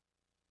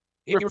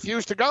he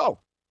refused to go.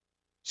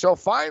 So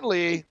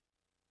finally,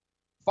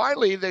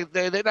 they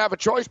didn't have a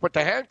choice but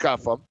to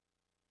handcuff him.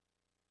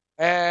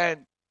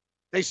 And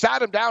they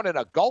sat him down in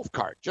a golf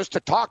cart just to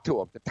talk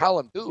to him, to tell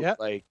him, dude,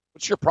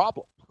 what's your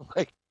problem?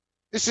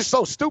 This is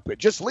so stupid.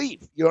 Just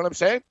leave. You know what I'm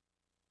saying?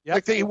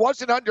 Yep. He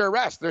wasn't under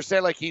arrest. They're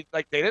saying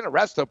they didn't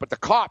arrest him, but the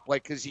cop,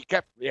 because he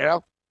kept,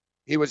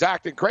 he was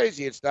acting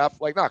crazy and stuff.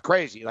 Not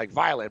crazy,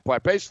 violent,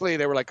 but basically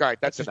they were like, all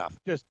right, that's enough.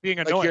 Just being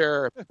annoying.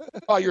 You're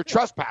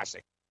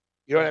trespassing.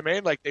 You know what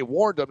I mean? They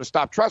warned him to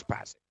stop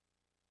trespassing.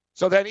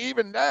 So then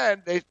even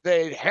then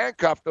they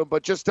handcuffed him,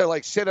 but just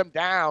to sit him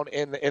down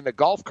in the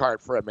golf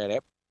cart for a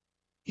minute.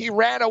 He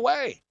ran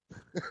away.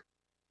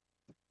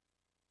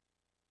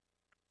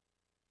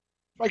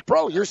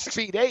 Bro, you're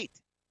 6'8".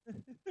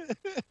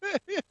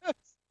 Yes.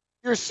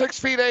 You're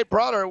 6'8"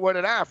 brother with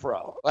an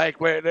afro. When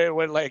you know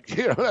what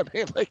I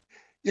mean?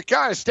 You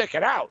kind of stick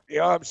it out. You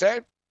know what I'm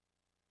saying?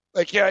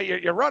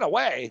 You run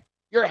away.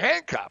 You're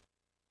handcuffed.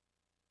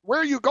 Where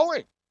are you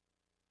going?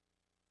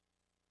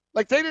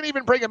 They didn't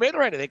even bring him in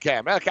or anything,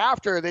 Cam.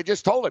 After, they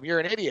just told him, you're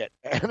an idiot.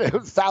 And it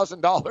was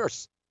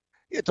 $1,000.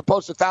 He had to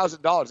post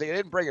 $1,000. They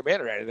didn't bring him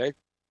in or anything.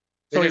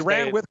 So he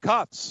ran with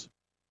cuffs.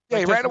 Yeah,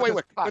 he ran away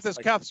with cuffs. With his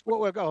cuffs.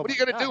 What are you going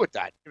to do with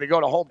that? Going to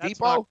go to Home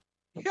Depot?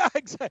 Yeah,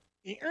 exactly.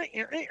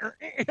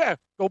 Yeah.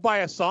 Go buy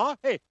a saw.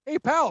 Hey,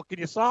 pal, can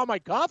you saw my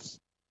cuffs?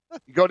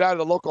 You go down to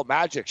the local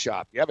magic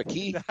shop. You have a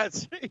key?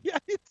 That's right.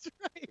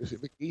 Is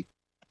it the key?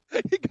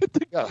 You get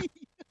the key.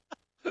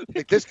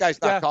 This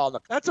guy's not calling the...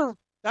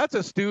 That's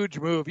a stooge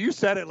move. You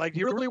said it.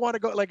 You really want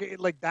to go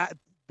like that,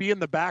 be in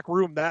the back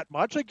room that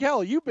much?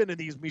 Hell, you've been in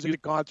these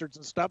music concerts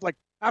and stuff.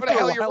 After a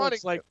while, you're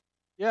it's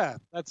yeah,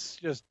 that's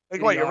just.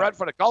 You run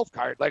for the golf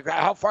cart.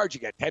 How far did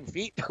you get? 10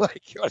 feet? You know what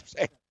I'm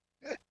saying?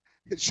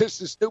 It's just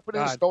the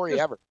stupidest story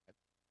ever.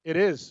 It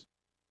is.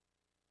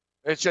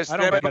 It's just,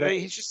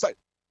 he's just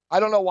I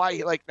don't know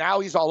why. Now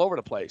he's all over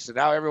the place, and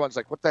now everyone's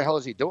like, "What the hell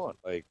is he doing?"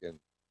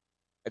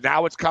 And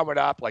now it's coming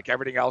up like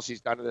everything else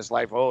he's done in his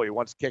life. Oh, he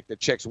once kicked a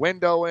chick's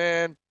window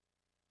in.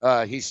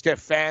 He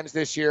stiffed fans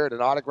this year at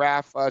an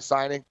autograph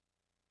signing.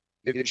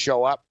 Didn't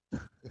show up.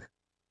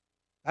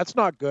 That's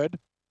not good.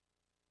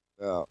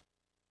 No.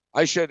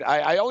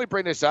 I only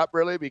bring this up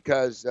really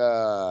because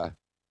during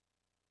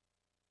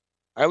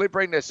the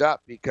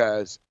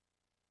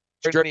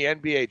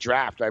NBA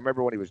draft, I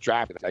remember when he was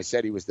drafted, I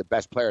said he was the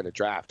best player in the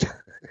draft.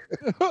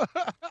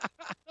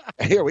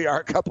 Here we are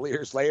a couple of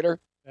years later.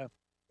 Yeah.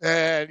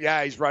 And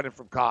he's running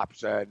from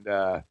cops. And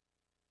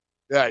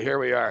here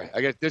we are.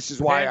 I guess this is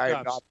why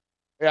I'm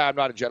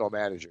not a general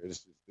manager.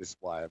 This is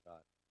why I'm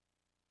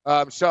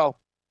not. So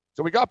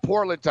we got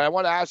Portland. I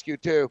want to ask you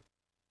too.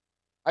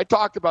 I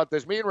talked about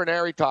this. Me and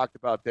Ranieri talked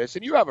about this,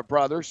 and you have a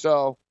brother,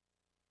 so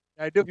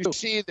I do. You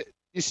see the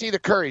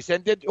Currys.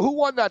 And who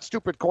won that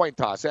stupid coin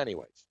toss,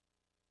 anyways?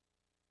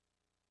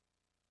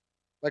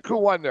 Who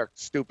won their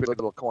stupid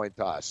little coin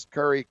toss?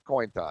 Curry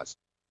coin toss.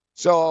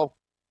 So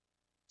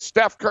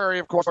Steph Curry,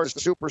 of course, is the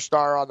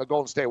superstar on the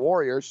Golden State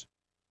Warriors,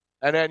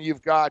 and then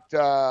you've got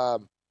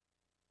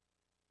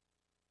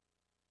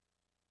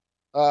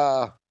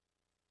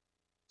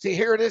see,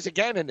 here it is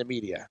again in the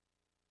media.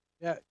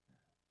 Yeah.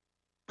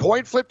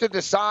 Coin flip to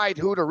decide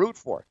who to root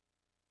for.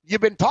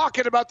 You've been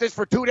talking about this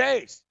for 2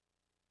 days.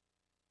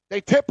 They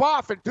tip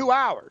off in 2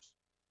 hours.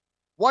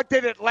 What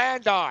did it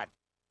land on?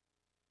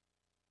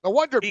 No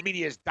wonder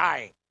media is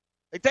dying.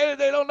 They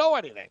don't know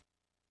anything.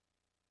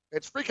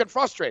 It's freaking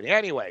frustrating.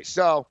 Anyway,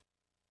 so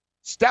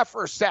Steph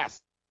or Seth.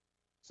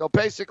 So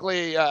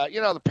basically,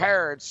 the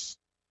parents,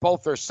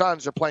 both their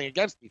sons are playing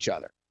against each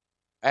other.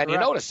 And Correct.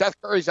 You notice Seth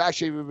Curry's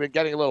actually been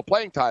getting a little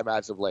playing time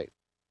as of late.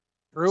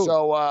 True.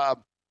 So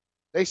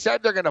they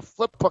said they're going to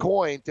flip a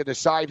coin to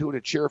decide who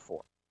to cheer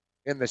for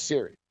in the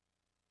series.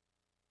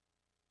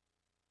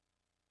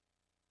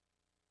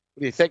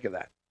 What do you think of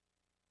that?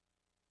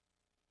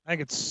 I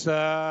think it's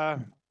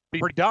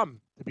pretty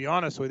dumb, to be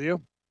honest with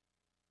you.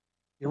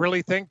 You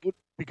really think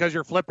because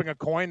you're flipping a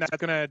coin that's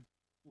going to,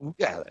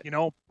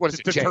 what does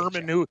it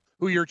determine change?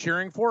 who you're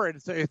cheering for?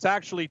 It's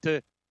actually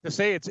to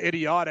say it's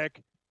idiotic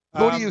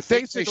Who do you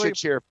think they should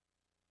cheer?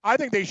 I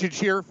think they should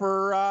cheer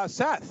for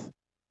Seth.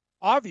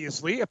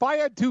 Obviously, if I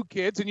had two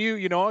kids and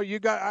I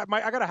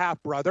got a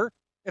half brother.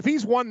 If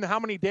he's won how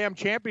many damn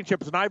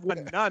championships and I've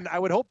won none, I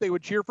would hope they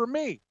would cheer for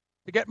me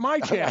to get my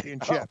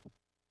championship.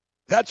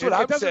 That's what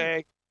I'm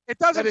saying. It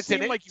doesn't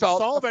seem like you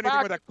solve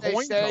anything with a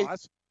coin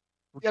toss.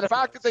 Yeah, the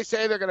fact that they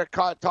say they're going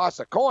to toss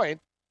a coin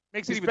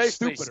makes it even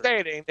basically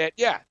stupider. Stating that,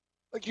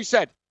 like you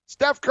said,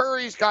 Steph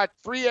Curry's got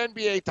 3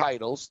 NBA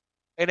titles,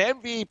 an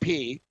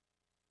MVP,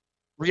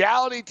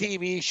 reality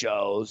TV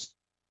shows,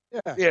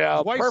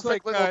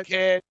 perfect little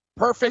kid,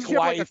 perfect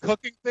wife. Like a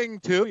cooking thing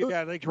too. She's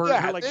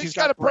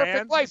got a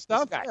perfect life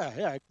stuff. Yeah,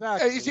 exactly.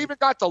 Yeah, he's even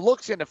got the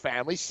looks in the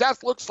family.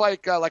 Seth looks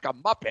like a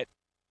Muppet,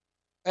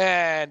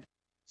 and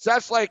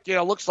Seth's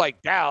looks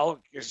like Dell.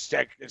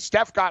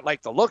 Steph got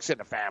like the looks in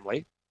the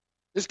family.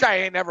 This guy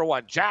ain't never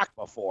won jack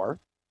before,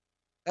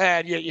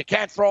 and you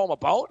can't throw him a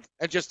bone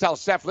and just tell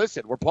Steph,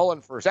 listen, we're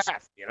pulling for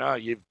Seth.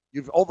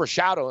 You've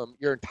overshadowed him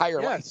your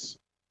entire life.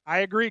 I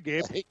agree,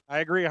 Gabe. I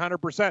agree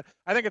 100%.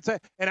 I think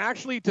and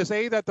actually to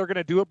say that they're going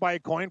to do it by a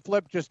coin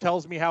flip just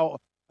tells me how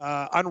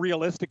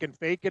unrealistic and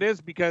fake it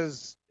is,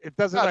 because it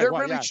doesn't. No, they're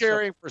really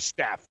cheering for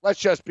Steph. Let's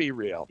just be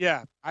real.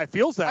 Yeah, I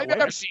feels that way. I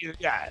never see it.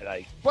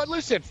 Yeah, but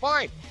listen,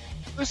 fine.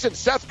 Listen,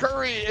 Seth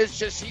Curry is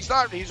just, he's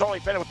only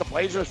been with the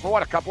Blazers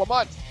for a couple of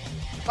months.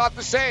 Not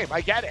the same.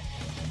 I get it.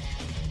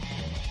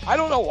 I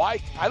don't know why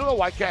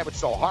Cam, it's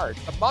so hard.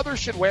 The mother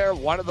should wear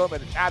one of them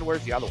and the dad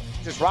wears the other one.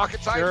 Just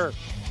rocket science. Sure.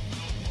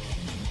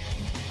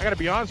 I got to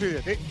be honest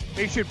with you.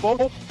 They should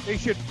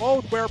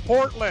both wear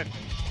Portland.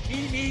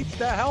 He needs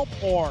to help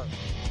more.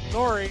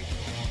 Sorry,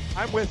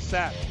 I'm with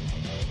Seth.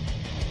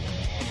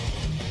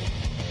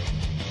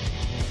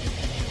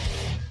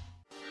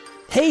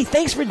 Hey,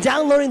 thanks for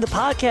downloading the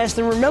podcast.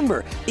 And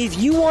remember, if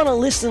you want to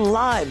listen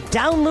live,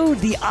 download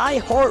the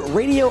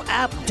iHeartRadio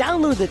app,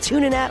 download the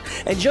TuneIn app,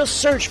 and just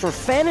search for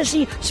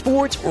Fantasy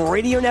Sports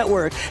Radio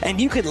Network, and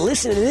you can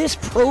listen to this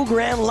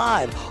program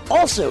live.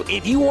 Also,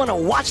 if you want to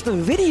watch the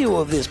video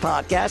of this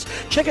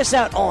podcast, check us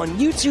out on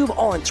YouTube,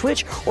 on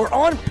Twitch, or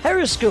on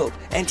Periscope,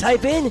 and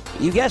type in,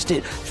 you guessed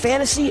it,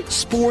 Fantasy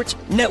Sports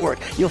Network.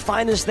 You'll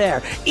find us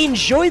there.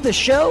 Enjoy the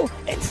show,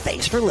 and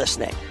thanks for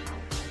listening.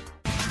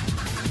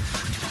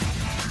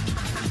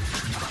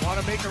 Want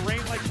to make it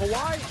rain like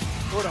Hawaii?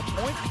 Go to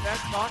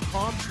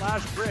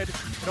pointsbet.com/grid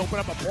and open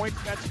up a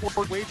PointsBet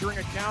sport wagering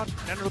account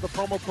and enter the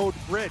promo code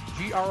GRID,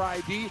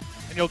 G-R-I-D,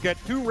 and you'll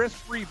get 2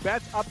 risk-free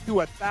bets up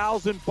to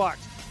 $1,000.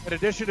 In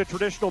addition to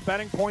traditional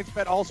betting,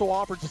 PointsBet also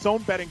offers its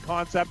own betting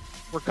concept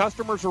where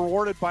customers are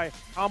rewarded by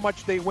how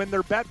much they win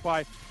their bet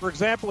by. For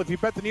example, if you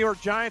bet the New York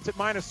Giants at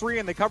 -3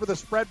 and they cover the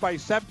spread by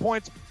 7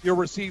 points, you'll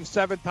receive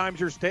 7 times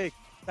your stake.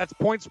 That's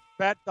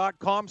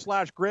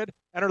pointsbet.com/grid.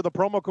 Enter the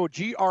promo code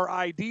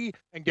GRID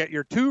and get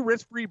your 2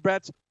 risk-free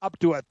bets up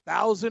to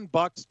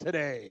 $1,000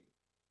 today.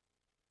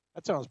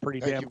 That sounds pretty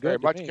damn good. Thank you very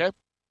much, Kim.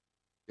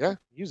 Yeah.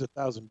 Use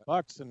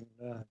 $1,000 and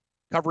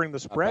covering the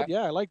spread.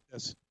 Yeah, I like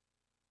this.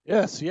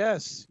 Yes.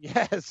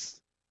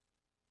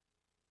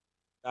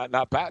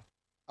 Not bad.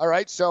 All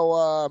right,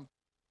 so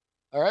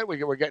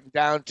we're getting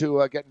down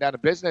to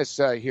business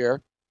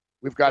here.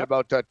 We've got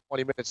about 20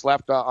 minutes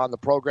left on the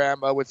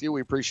program with you.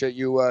 We appreciate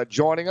you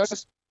joining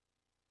us.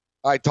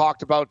 I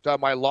talked about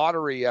my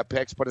lottery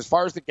picks, but as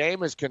far as the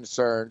game is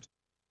concerned,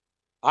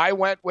 I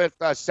went with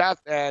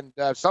Seth, and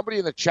somebody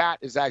in the chat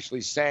is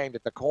actually saying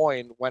that the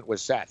coin went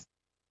with Seth.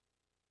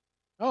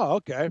 Oh,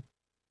 okay.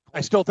 I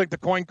still think the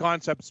coin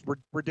concept's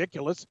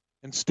ridiculous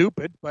and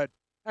stupid, but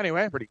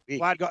anyway, pretty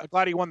weak.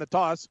 Glad he won the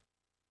toss.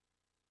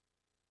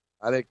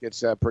 I think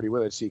it's pretty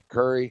well. Let's see,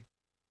 Curry,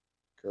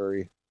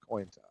 coin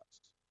toss.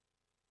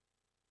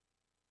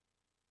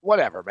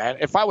 Whatever, man.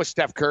 If I was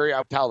Steph Curry,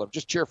 I'd tell them,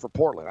 just cheer for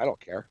Portland. I don't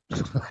care.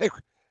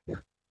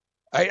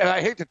 I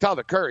hate to tell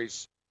the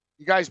Currys.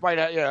 You guys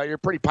might, you're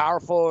pretty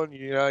powerful, and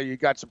you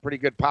got some pretty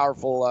good,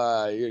 powerful.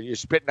 You're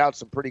spitting out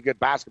some pretty good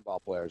basketball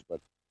players, but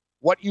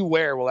what you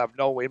wear will have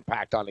no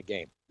impact on the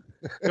game.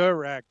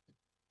 Correct.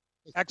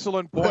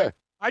 Excellent point.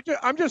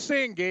 I'm just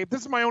saying, Gabe.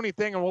 This is my only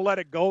thing, and we'll let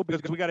it go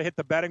because we got to hit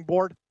the betting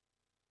board.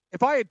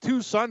 If I had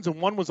 2 sons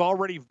and one was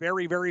already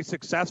very, very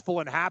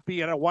successful and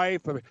happy and a wife,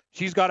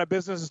 she's got a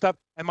business and stuff,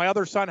 and my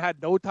other son had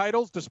no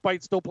titles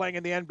despite still playing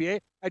in the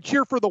NBA, I'd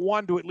cheer for the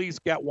one to at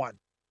least get one.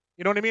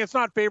 You know what I mean? It's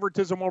not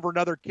favoritism over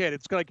another kid.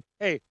 It's like,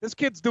 hey, this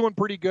kid's doing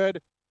pretty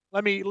good.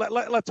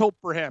 Let's hope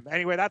for him.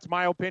 Anyway, that's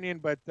my opinion,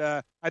 but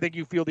I think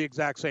you feel the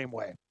exact same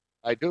way.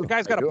 I do. The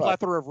guy's got a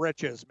plethora of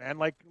riches, man.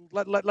 Like,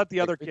 let the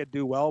other kid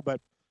do well, but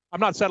I'm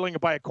not settling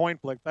it by a coin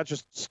flip. That's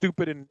just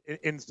stupid and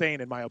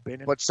insane, in my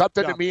opinion. But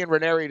something that me and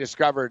Ranieri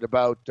discovered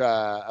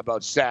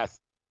about Seth,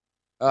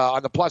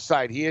 on the plus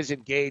side, he is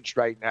engaged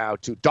right now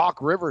to Doc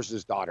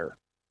Rivers' daughter.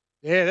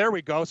 Yeah, there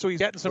we go. So he's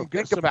getting some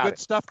good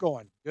stuff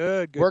going.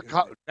 Good.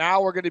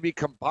 Now we're going to be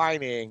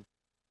combining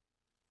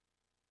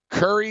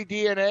Curry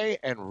DNA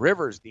and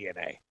Rivers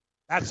DNA.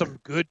 That's some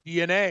good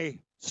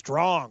DNA.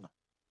 Strong.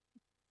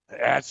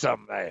 That's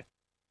some.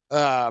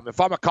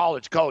 If I'm a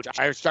college coach,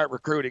 I start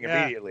recruiting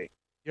immediately.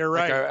 You're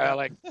right.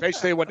 Like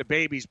basically when the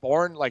baby's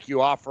born, like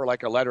you offer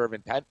like a letter of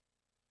intent.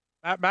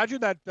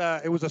 Imagine that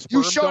it was a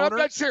sperm donor. I'm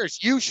not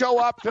serious. You show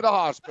up to the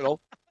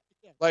hospital.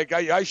 Like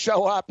I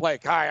show up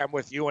like, hi, I'm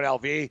with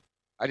UNLV.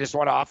 I just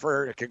want to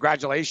offer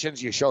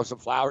congratulations. You show some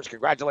flowers.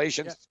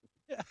 Congratulations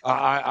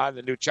on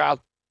the new child.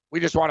 We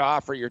just want to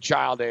offer your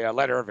child a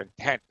letter of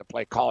intent to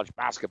play college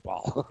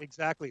basketball.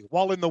 Exactly.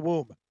 While in the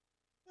womb.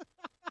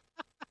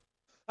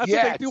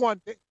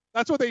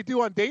 That's what they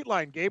do on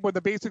Dateline, Gabe, when they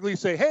basically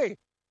say, hey,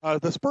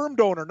 the sperm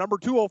donor, number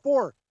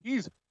 204,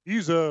 he's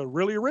a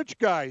really rich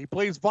guy. He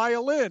plays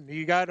violin.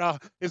 He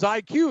got his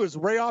IQ is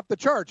way off the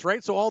charts,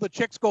 right? So all the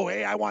chicks go,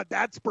 hey, I want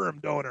that sperm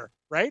donor,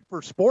 right?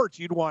 For sports,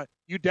 you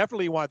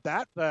definitely want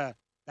that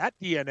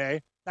DNA.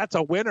 That's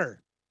a winner.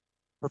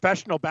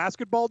 Professional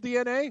basketball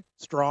DNA,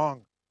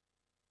 strong.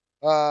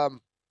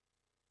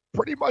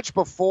 Pretty much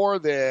before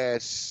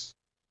this,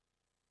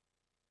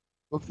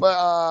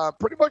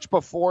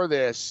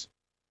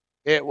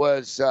 it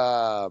was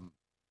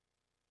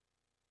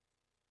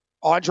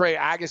Andre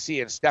Agassi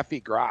and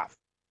Steffi Graf.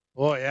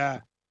 Oh,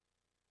 yeah.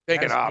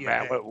 Thinking, oh,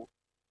 man,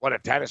 what a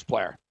tennis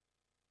player.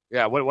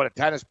 Yeah, what a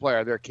tennis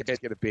player their kid's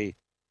going to be.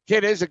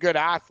 Kid is a good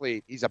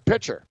athlete. He's a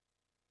pitcher.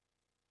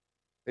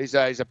 He's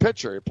a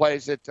pitcher. He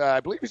plays at, I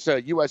believe he's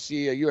a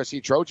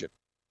USC Trojan.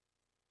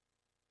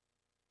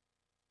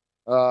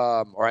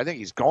 Or I think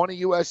he's going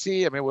to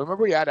USC. I mean,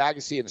 remember we had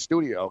Agassi in the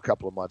studio a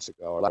couple of months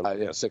ago,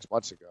 or 6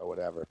 months ago,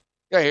 whatever.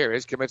 Yeah, here he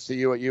is, commits to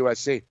you at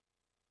USC.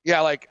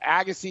 Yeah, like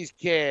Agassi's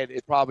kid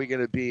is probably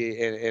going to be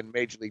in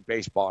Major League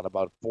Baseball in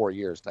about 4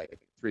 years,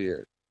 3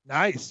 years.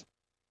 Nice.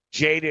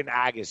 Jaden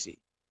Agassi,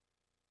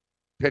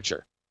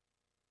 pitcher,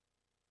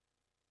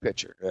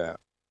 yeah.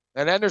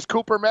 And then there's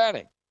Cooper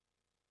Manning.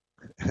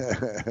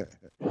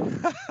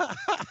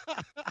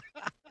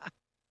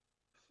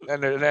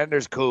 and then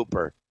there's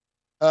Cooper.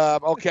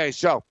 Okay,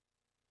 so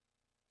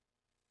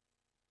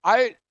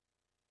do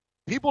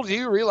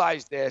you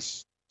realize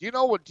this? Do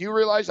you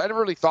realize? I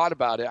never really thought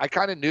about it. I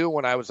kind of knew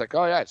when I was like,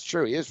 oh, yeah, it's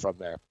true. He is from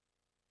there.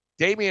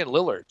 Damian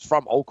Lillard's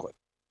from Oakland.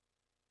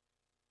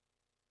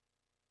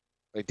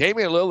 Like,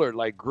 Damian Lillard,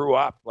 like, grew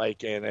up,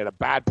 like, in a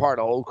bad part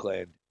of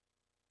Oakland.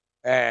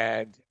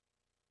 And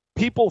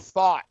people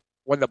thought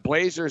when the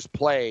Blazers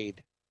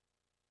played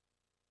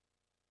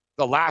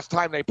the last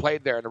time they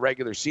played there in the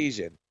regular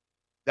season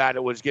that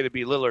it was going to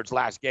be Lillard's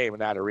last game in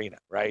that arena,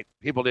 right?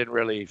 People didn't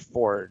really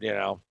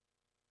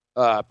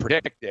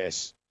predict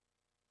this.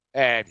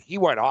 And he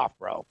went off,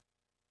 bro.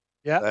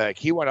 Yeah. Like,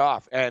 he went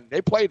off. And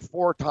they played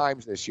 4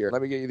 times this year.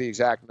 Let me get you the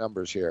exact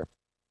numbers here.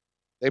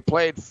 They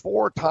played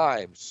 4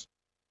 times.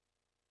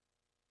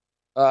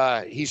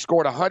 He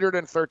scored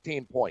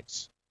 113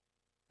 points.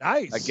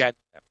 Nice. Against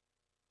them.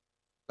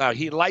 Now,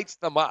 he lights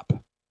them up.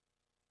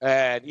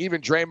 And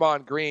even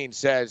Draymond Green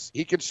says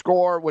he can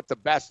score with the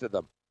best of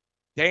them.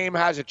 Dame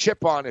has a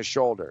chip on his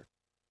shoulder.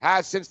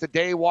 Has since the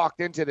day he walked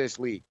into this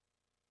league.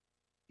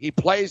 He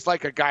plays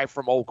like a guy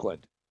from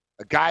Oakland.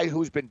 A guy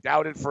who's been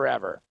doubted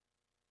forever.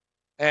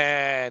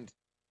 And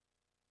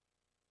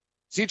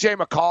C.J.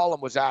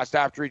 McCollum was asked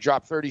after he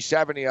dropped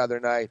 37 the other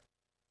night,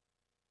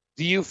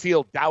 do you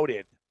feel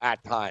doubted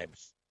at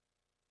times?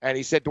 And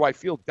he said, do I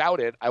feel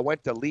doubted? I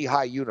went to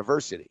Lehigh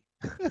University.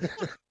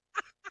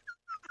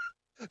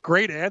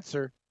 Great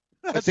answer.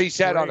 That's what he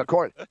said on the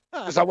court.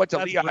 Because I went to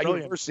Lehigh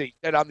University,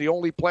 and I'm the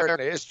only player in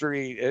the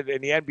history in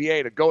the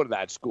NBA to go to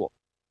that school.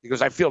 He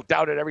goes, I feel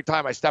doubted every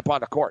time I step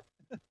on the court.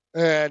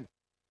 And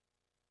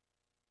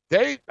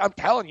I'm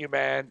telling you,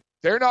 man,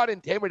 they're not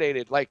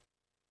intimidated. Like,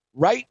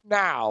 right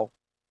now,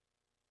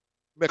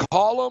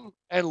 McCollum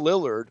and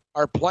Lillard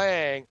are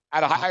playing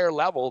at a higher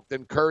level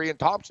than Curry and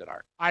Thompson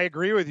are. I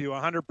agree with you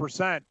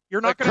 100%.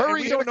 You're not going to.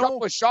 Curry hit a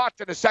couple of shots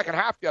in the second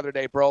half the other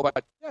day, bro.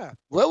 But yeah,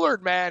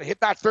 Lillard, man,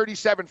 hit that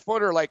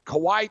 37-footer like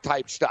Kawhi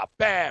type stuff.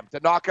 Bam, to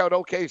knock out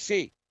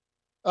OKC.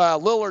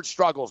 Lillard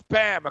struggles.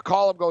 Bam,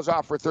 McCollum goes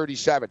off for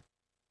 37.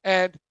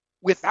 And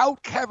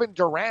without Kevin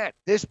Durant,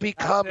 this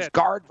becomes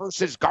guard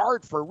versus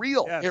guard for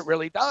real. Yes. It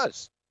really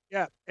does.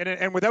 Yeah,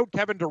 and without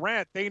Kevin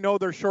Durant, they know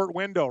their short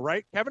window,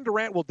 right? Kevin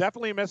Durant will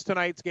definitely miss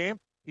tonight's game.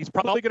 He's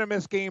probably going to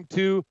miss game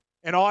 2,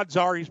 and odds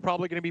are he's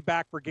probably going to be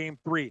back for game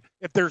 3.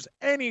 If there's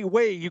any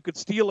way you could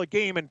steal a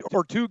game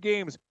or 2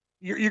 games,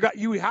 you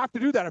have to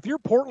do that. If you're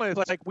Portland,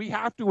 it's like we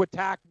have to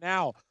attack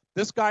now.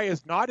 This guy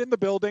is not in the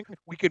building.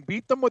 We can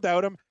beat them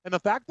without him. And the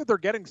fact that they're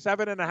getting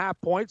 7.5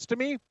 points to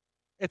me,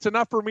 it's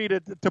enough for me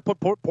to put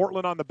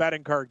Portland on the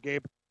betting card,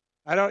 Gabe.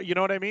 You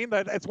know what I mean?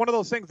 That it's one of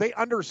those things they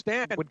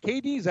understand. When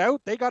KD's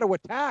out, they got to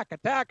attack.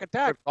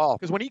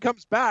 Because when he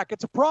comes back,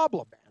 it's a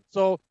problem, man.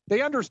 So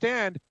they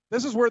understand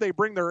this is where they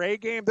bring their A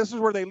game. This is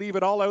where they leave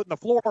it all out in the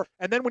floor.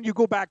 And then when you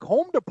go back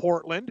home to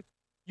Portland,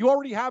 you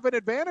already have an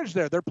advantage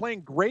there. They're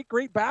playing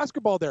great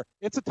basketball there.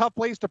 It's a tough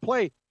place to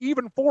play,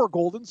 even for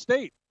Golden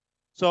State.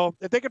 So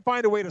if they can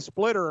find a way to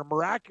split or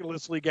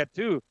miraculously get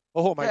 2,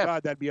 oh my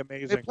God, that'd be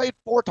amazing. They played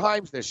 4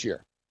 times this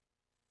year.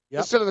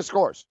 Yep. Listen to the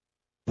scores.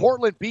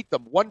 Portland beat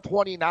them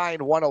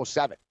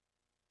 129-107.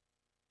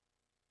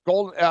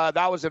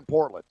 That was in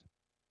Portland.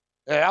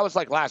 That was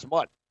like last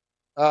month.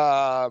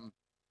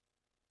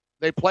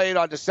 They played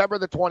on December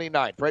the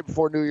 29th, right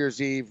before New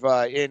Year's Eve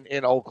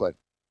in Oakland.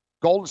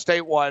 Golden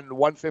State won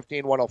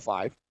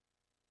 115-105.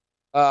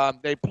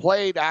 They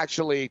played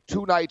actually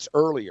 2 nights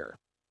earlier.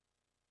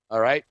 All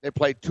right, they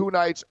played 2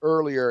 nights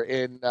earlier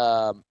in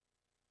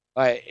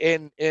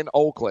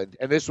Oakland,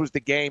 and this was the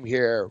game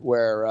here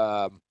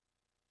where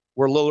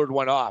Lillard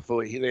went off.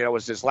 It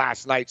was his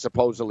last night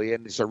supposedly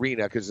in this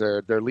arena because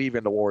they're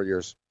leaving the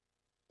Warriors.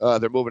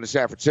 They're moving to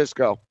San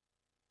Francisco.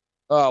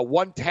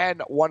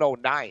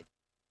 110-109.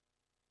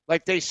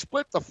 Like, they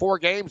split the 4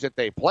 games that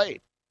they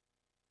played.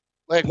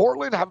 Like,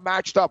 Portland have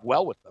matched up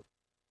well with them.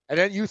 And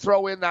then you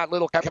throw in that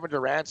little Kevin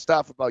Durant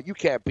stuff about you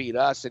can't beat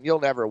us and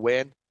you'll never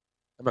win.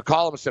 And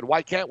McCollum said,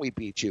 why can't we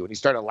beat you? And he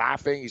started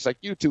laughing. He's like,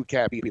 you two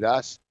can't beat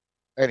us.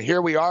 And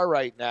here we are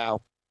right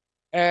now.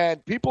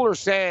 And people are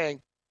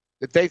saying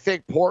that they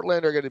think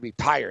Portland are going to be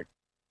tired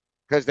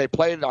because they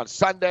played it on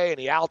Sunday in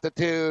the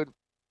altitude.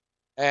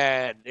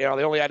 And, they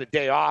only had a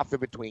day off in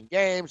between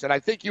games. And I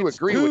think you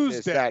agree with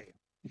this, that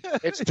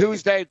it's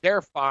Tuesday.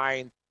 They're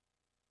fine.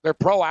 They're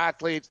pro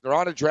athletes. They're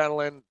on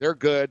adrenaline. They're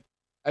good.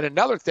 And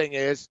another thing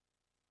is,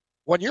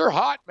 when you're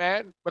hot,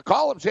 man,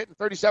 McCollum's hitting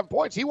 37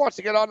 points. He wants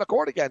to get on the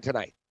court again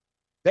tonight.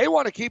 They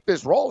want to keep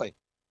this rolling.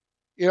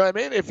 You know what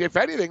I mean? If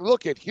anything,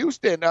 look at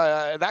Houston.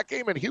 That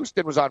game in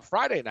Houston was on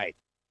Friday night.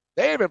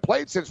 They haven't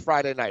played since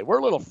Friday night. We're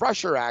a little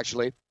fresher,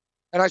 actually.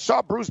 And I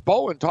saw Bruce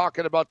Bowen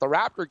talking about the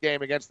Raptor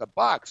game against the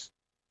Bucks.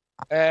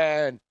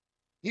 And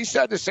he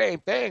said the same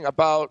thing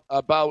about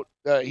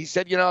he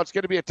said, it's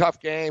going to be a tough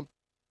game.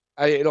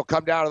 It'll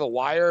come down to the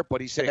wire,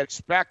 but he said,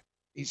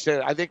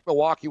 I think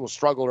Milwaukee will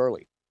struggle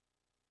early.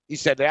 He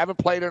said they haven't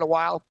played in a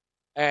while,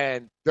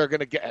 and they're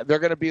going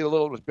to be a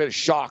little bit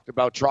shocked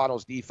about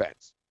Toronto's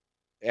defense.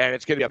 And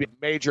it's going to be a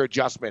major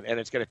adjustment, and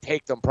it's going to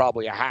take them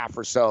probably a half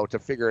or so to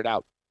figure it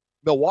out.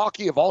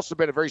 Milwaukee have also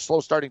been a very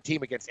slow starting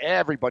team against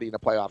everybody in the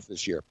playoffs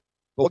this year.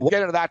 But we'll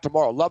get into that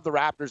tomorrow. Love the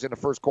Raptors in the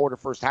first quarter,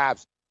 first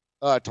halves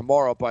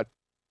tomorrow. But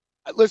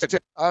listen,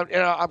 I'm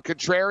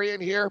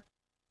contrarian here.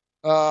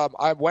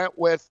 I went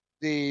with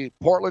the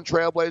Portland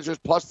Trailblazers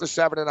plus the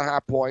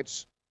 7.5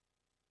 points.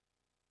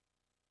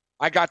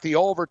 I got the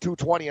over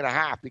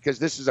 220.5 because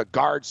this is a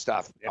guard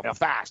stuff,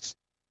 fast.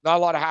 Not a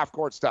lot of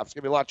half-court stuff. It's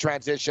going to be a lot of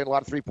transition, a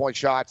lot of three-point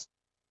shots.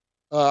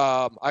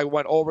 I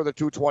went over the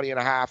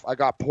 220.5. I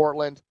got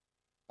Portland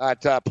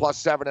at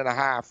plus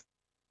 7.5.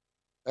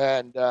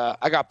 And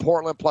I got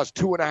Portland plus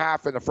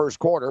 2.5 in the first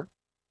quarter.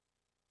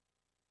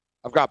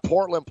 I've got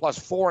Portland plus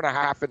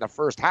 4.5 in the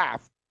first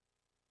half.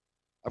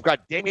 I've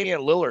got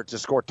Damian Lillard to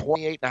score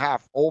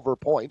 28.5 over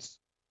points.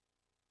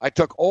 I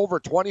took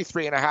over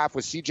 23.5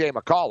 with C.J.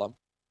 McCollum.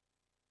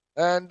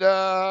 And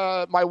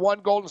my one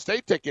Golden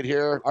State ticket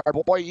here, our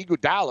boy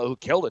Iguodala, who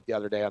killed it the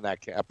other day on that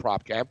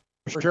prop camp.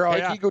 Take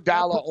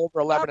Iguodala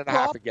over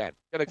 11.5 again.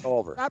 Gonna go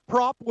over. That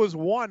prop was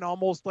won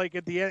almost like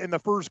at the end in the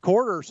first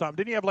quarter or something.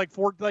 Didn't he have like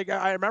 4? Like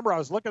I remember I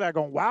was looking at that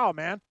going, wow,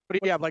 man. But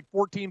he had like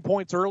 14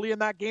 points early in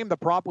that game. The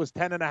prop was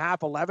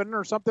 10.5, 11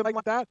 or something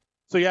like that.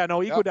 So yeah, no,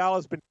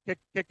 Iguodala's been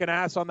kicking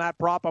ass on that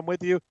prop. I'm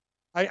with you.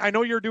 I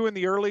know you're doing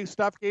the early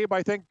stuff, Gabe.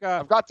 I think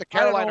I've got the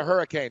Carolina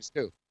Hurricanes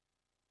too.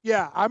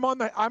 Yeah, I'm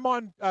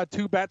on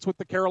 2 bets with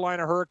the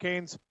Carolina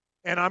Hurricanes,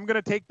 and I'm going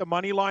to take the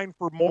money line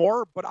for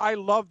more. But I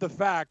love the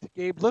fact,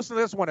 Gabe, listen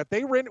to this one. If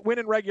they win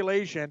in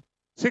regulation,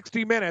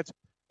 60 minutes,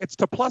 it's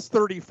to plus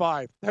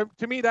 35.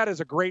 To me, that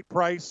is a great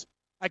price.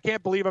 I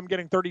can't believe I'm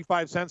getting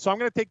 35 cents. So I'm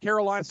going to take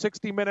Carolina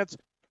 60 minutes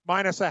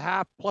minus a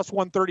half, plus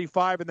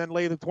 135, and then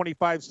lay the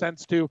 25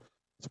 cents to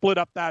split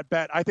up that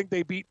bet. I think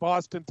they beat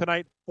Boston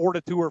tonight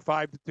 4-2 or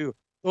 5-2.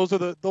 Those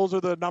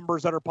are the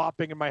numbers that are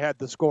popping in my head,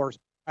 the scores.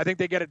 I think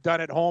they get it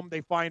done at home. They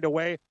find a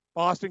way.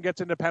 Boston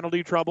gets into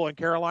penalty trouble, and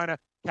Carolina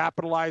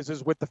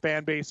capitalizes with the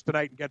fan base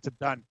tonight and gets it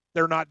done.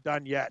 They're not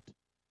done yet.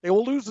 They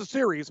will lose the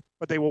series,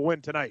 but they will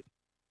win tonight.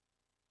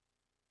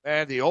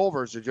 And the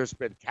overs have just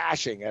been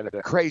cashing at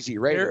a crazy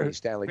rate in the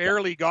Stanley Cup.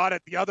 Barely got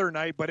it the other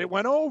night, but it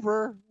went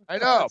over. I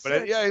know,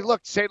 but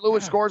look, St.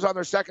 Louis scores on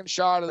their second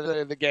shot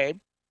of the game.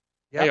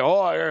 Yep.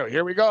 Hey,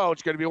 here we go.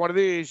 It's going to be one of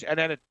these. And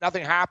then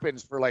nothing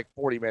happens for like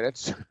 40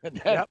 minutes.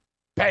 And then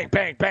bang,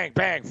 bang, bang,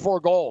 bang, 4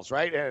 goals,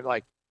 right? And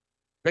like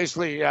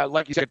basically,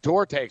 like you said,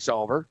 Tour takes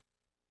over.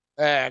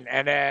 And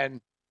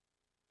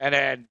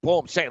then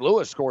boom, St.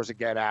 Louis scores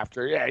again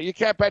after. Yeah, you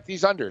can't bet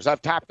these unders.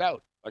 I've tapped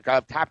out.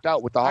 I've tapped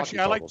out with the hockey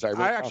totals.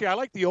 I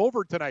like the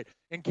over tonight.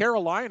 In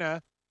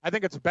Carolina, I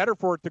think it's better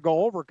for it to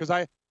go over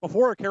because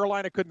before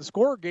Carolina couldn't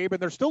score, Gabe,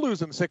 and they're still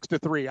losing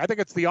 6-3. I think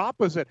it's the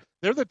opposite.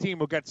 They're the team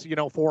who gets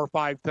 4 or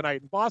 5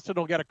 tonight, and Boston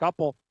will get a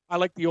couple. I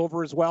like the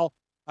over as well.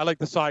 I like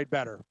the side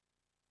better.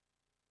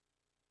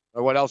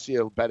 What else are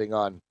you betting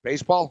on?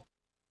 Baseball?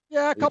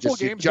 Yeah, a couple of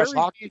games. Just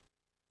hockey?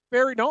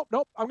 Nope.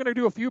 I'm going to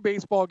do a few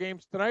baseball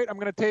games tonight. I'm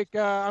going to take.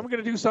 I'm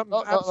going to do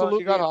something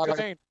absolutely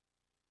insane.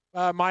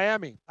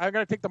 Miami. I'm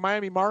going to take the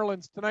Miami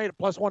Marlins tonight at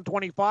plus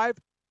 125.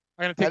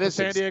 I'm going to take the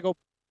San Diego.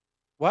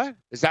 What?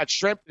 Is that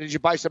shrimp? Did you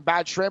buy some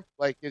bad shrimp?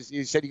 Like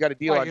you said, you got a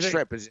deal on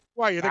shrimp. Is it?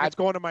 Why, you think it's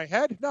going to my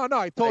head? No.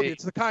 I told you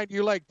it's the kind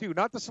you like too,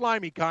 not the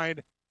slimy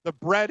kind. The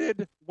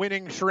breaded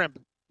winning shrimp.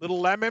 Little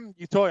lemon,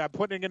 you told you, I'm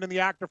putting it in the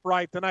active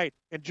fry tonight.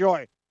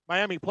 Enjoy.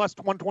 Miami plus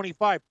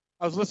 125.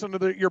 I was listening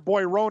to your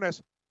boy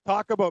Ronas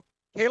talk about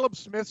Caleb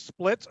Smith's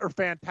splits are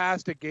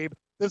fantastic, Gabe.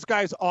 This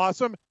guy's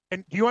awesome.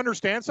 And do you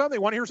understand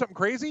something? Want to hear something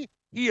crazy?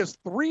 He is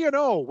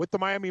 3-0 with the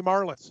Miami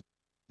Marlins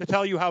to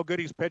tell you how good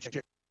he's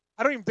pitching.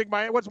 I don't even think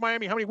what's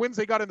Miami, how many wins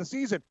they got in the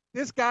season.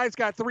 This guy's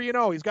got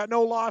 3-0. He's got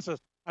no losses.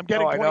 I'm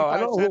getting 25 I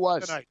know who it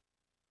was. Tonight.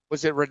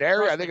 Was it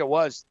Ranieri? I think it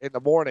was in the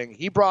morning.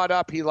 He brought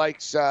up he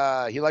likes the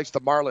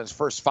Marlins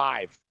first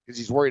 5 because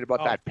he's worried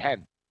about that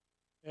pen.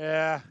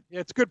 Yeah,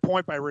 it's a good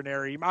point by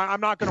Ranieri.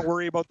 I'm not going to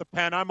worry about the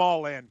pen. I'm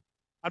all in.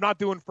 I'm not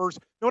doing first.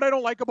 You know what I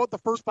don't like about the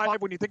first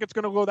 5 when you think it's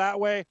going to go that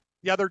way?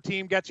 The other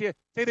team gets you.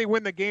 Say they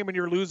win the game and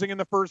you're losing in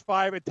the first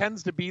 5. It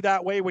tends to be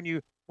that way when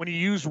you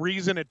use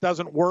reason. It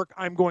doesn't work.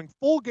 I'm going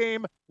full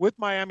game with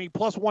Miami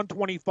plus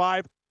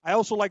 125. I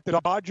also like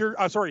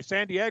the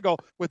San Diego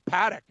with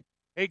Paddock.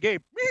 Hey,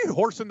 Gabe,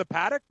 horse in the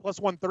paddock, plus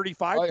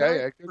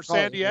 135 for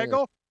San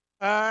Diego.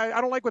 I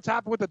don't like what's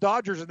happened with the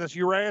Dodgers in this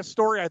Urias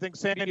story. I think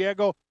San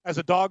Diego as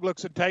a dog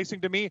looks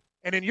enticing to me.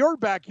 And in your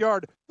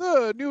backyard,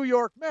 the New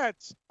York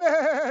Mets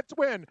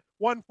win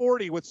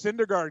 140 with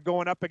Syndergaard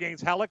going up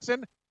against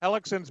Hellickson.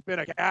 Hellickson's been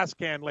a gas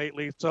can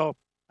lately, so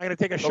I'm going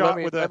to take a shot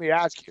with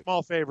a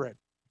small favorite.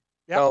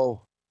 Yep.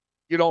 So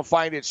you don't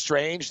find it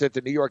strange that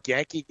the New York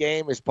Yankee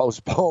game is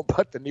postponed,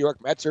 but the New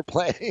York Mets are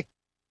playing?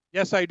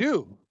 Yes, I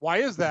do. Why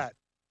is that?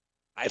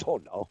 I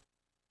don't know.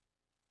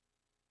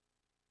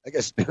 I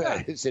guess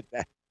is it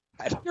that?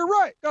 You're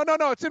right. No.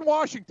 It's in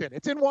Washington.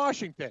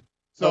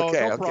 So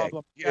no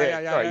problem.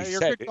 Yeah. You're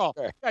good call.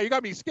 Yeah, you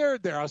got me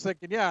scared there. I was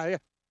thinking,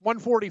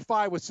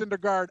 145 with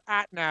Syndergaard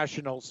at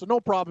Nationals. So no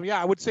problem.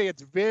 Yeah, I would say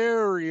it's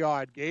very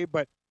odd, Gabe,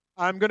 but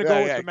I'm going to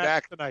go with the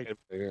Mets tonight.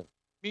 Yeah.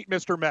 Meet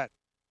Mr. Met.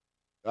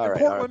 All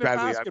right.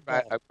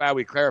 I'm glad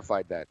we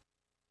clarified that.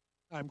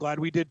 I'm glad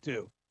we did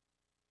too.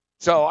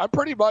 So I'm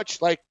pretty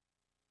much like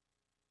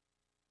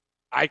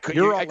I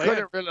couldn't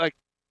really like.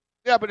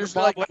 Yeah, but it's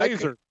like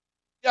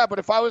but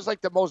if I was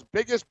like the most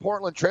biggest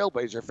Portland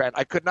Trailblazer fan,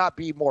 I could not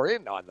be more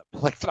in on them.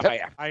 Like I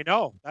am. I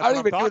know. I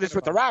don't even do this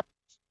with the Raptors.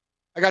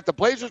 I got the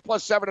Blazers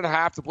plus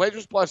 7.5, the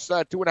Blazers plus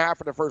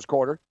 2.5 in the first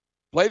quarter,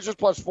 Blazers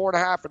plus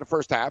 4.5 in the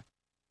first half,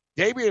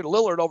 Damian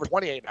Lillard over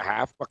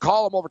 28.5,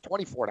 McCollum over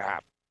 24.5.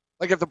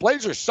 Like if the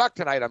Blazers suck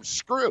tonight, I'm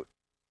screwed.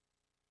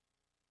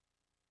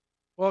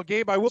 Well,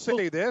 Gabe, I will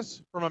say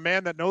this from a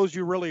man that knows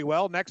you really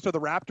well. Next to the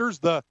Raptors,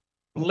 the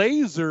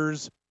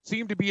Blazers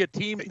seem to be a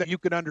team that you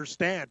can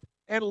understand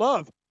and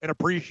love and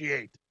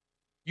appreciate.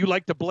 You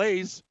like to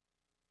blaze.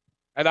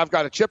 And I've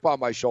got a chip on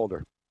my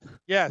shoulder.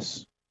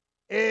 Yes,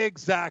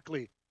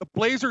 exactly. The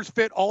Blazers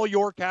fit all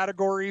your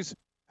categories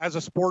as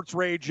a sports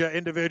rage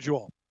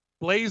individual.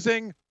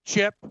 Blazing,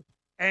 chip,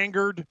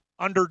 angered,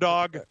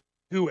 underdog,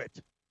 do it.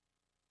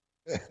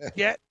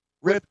 Get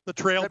with the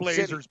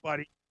Trailblazers,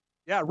 buddy.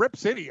 Yeah, Rip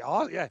City.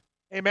 Oh, yeah.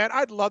 Hey, man,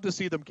 I'd love to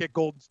see them kick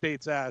Golden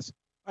State's ass.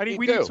 We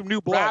need some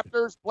new blood.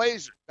 Raptors,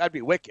 Blazers. That'd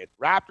be wicked.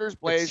 Raptors,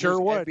 Blazers, sure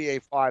would.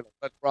 NBA Finals.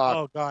 Let's rock.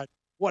 Oh, God.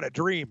 What a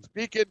dream.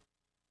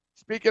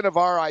 Speaking of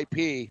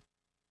RIP,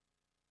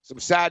 some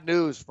sad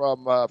news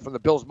from the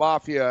Bills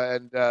Mafia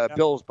and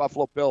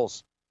Buffalo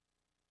Bills.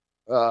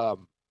 Freaking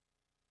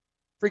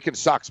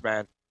sucks,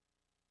 man.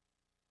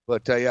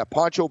 But,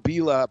 Pancho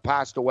Villa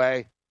passed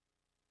away.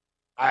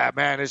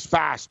 Man, it's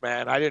fast,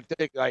 man. I didn't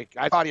think, I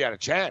thought he had a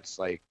chance.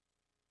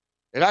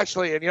 And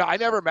I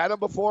never met him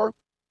before.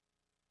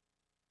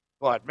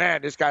 But,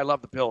 man, this guy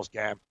loved the Bills,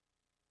 Cam.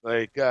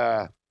 This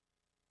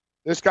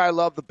guy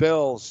loved the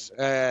Bills.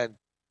 And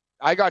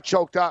I got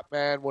choked up,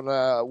 man, when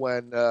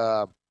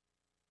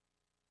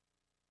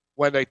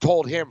they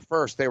told him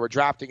first they were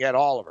drafting Ed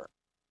Oliver.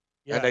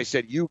 Yeah. And they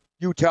said, you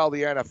tell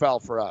the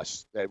NFL for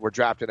us that we're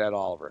drafting Ed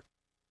Oliver.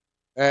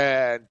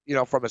 And,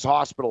 from his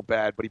hospital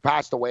bed. But he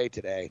passed away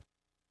today.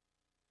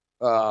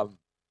 I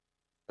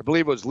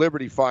believe it was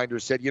Liberty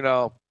Finders said,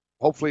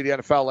 hopefully the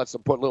NFL lets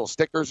them put little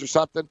stickers or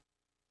something.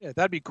 Yeah,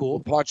 that'd be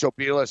cool. Pancho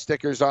Villa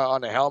stickers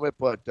on the helmet,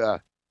 but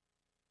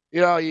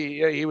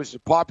he was a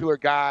popular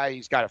guy.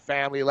 He's got a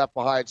family left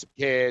behind, some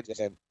kids,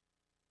 and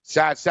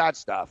sad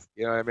stuff.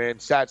 You know what I mean?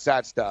 Sad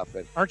stuff.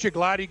 And aren't you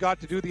glad he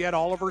got to do the Ed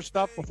Oliver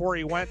stuff before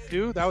he went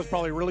too? That was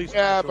probably really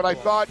special. Yeah, but I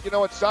thought,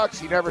 what sucks?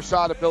 He never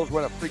saw the Bills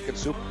win a freaking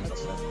Super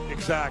Bowl.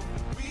 Exactly.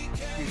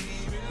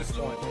 Good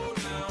point.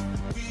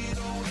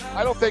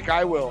 I don't think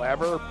I will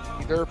ever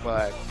either,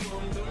 but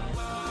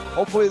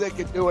hopefully they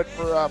can do it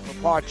for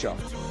Pancho.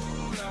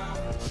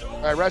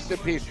 All right, rest in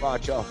peace,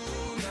 Pancho.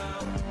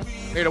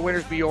 May the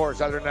winners be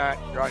yours. Other than that,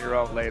 you're on your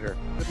own later.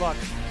 Good luck.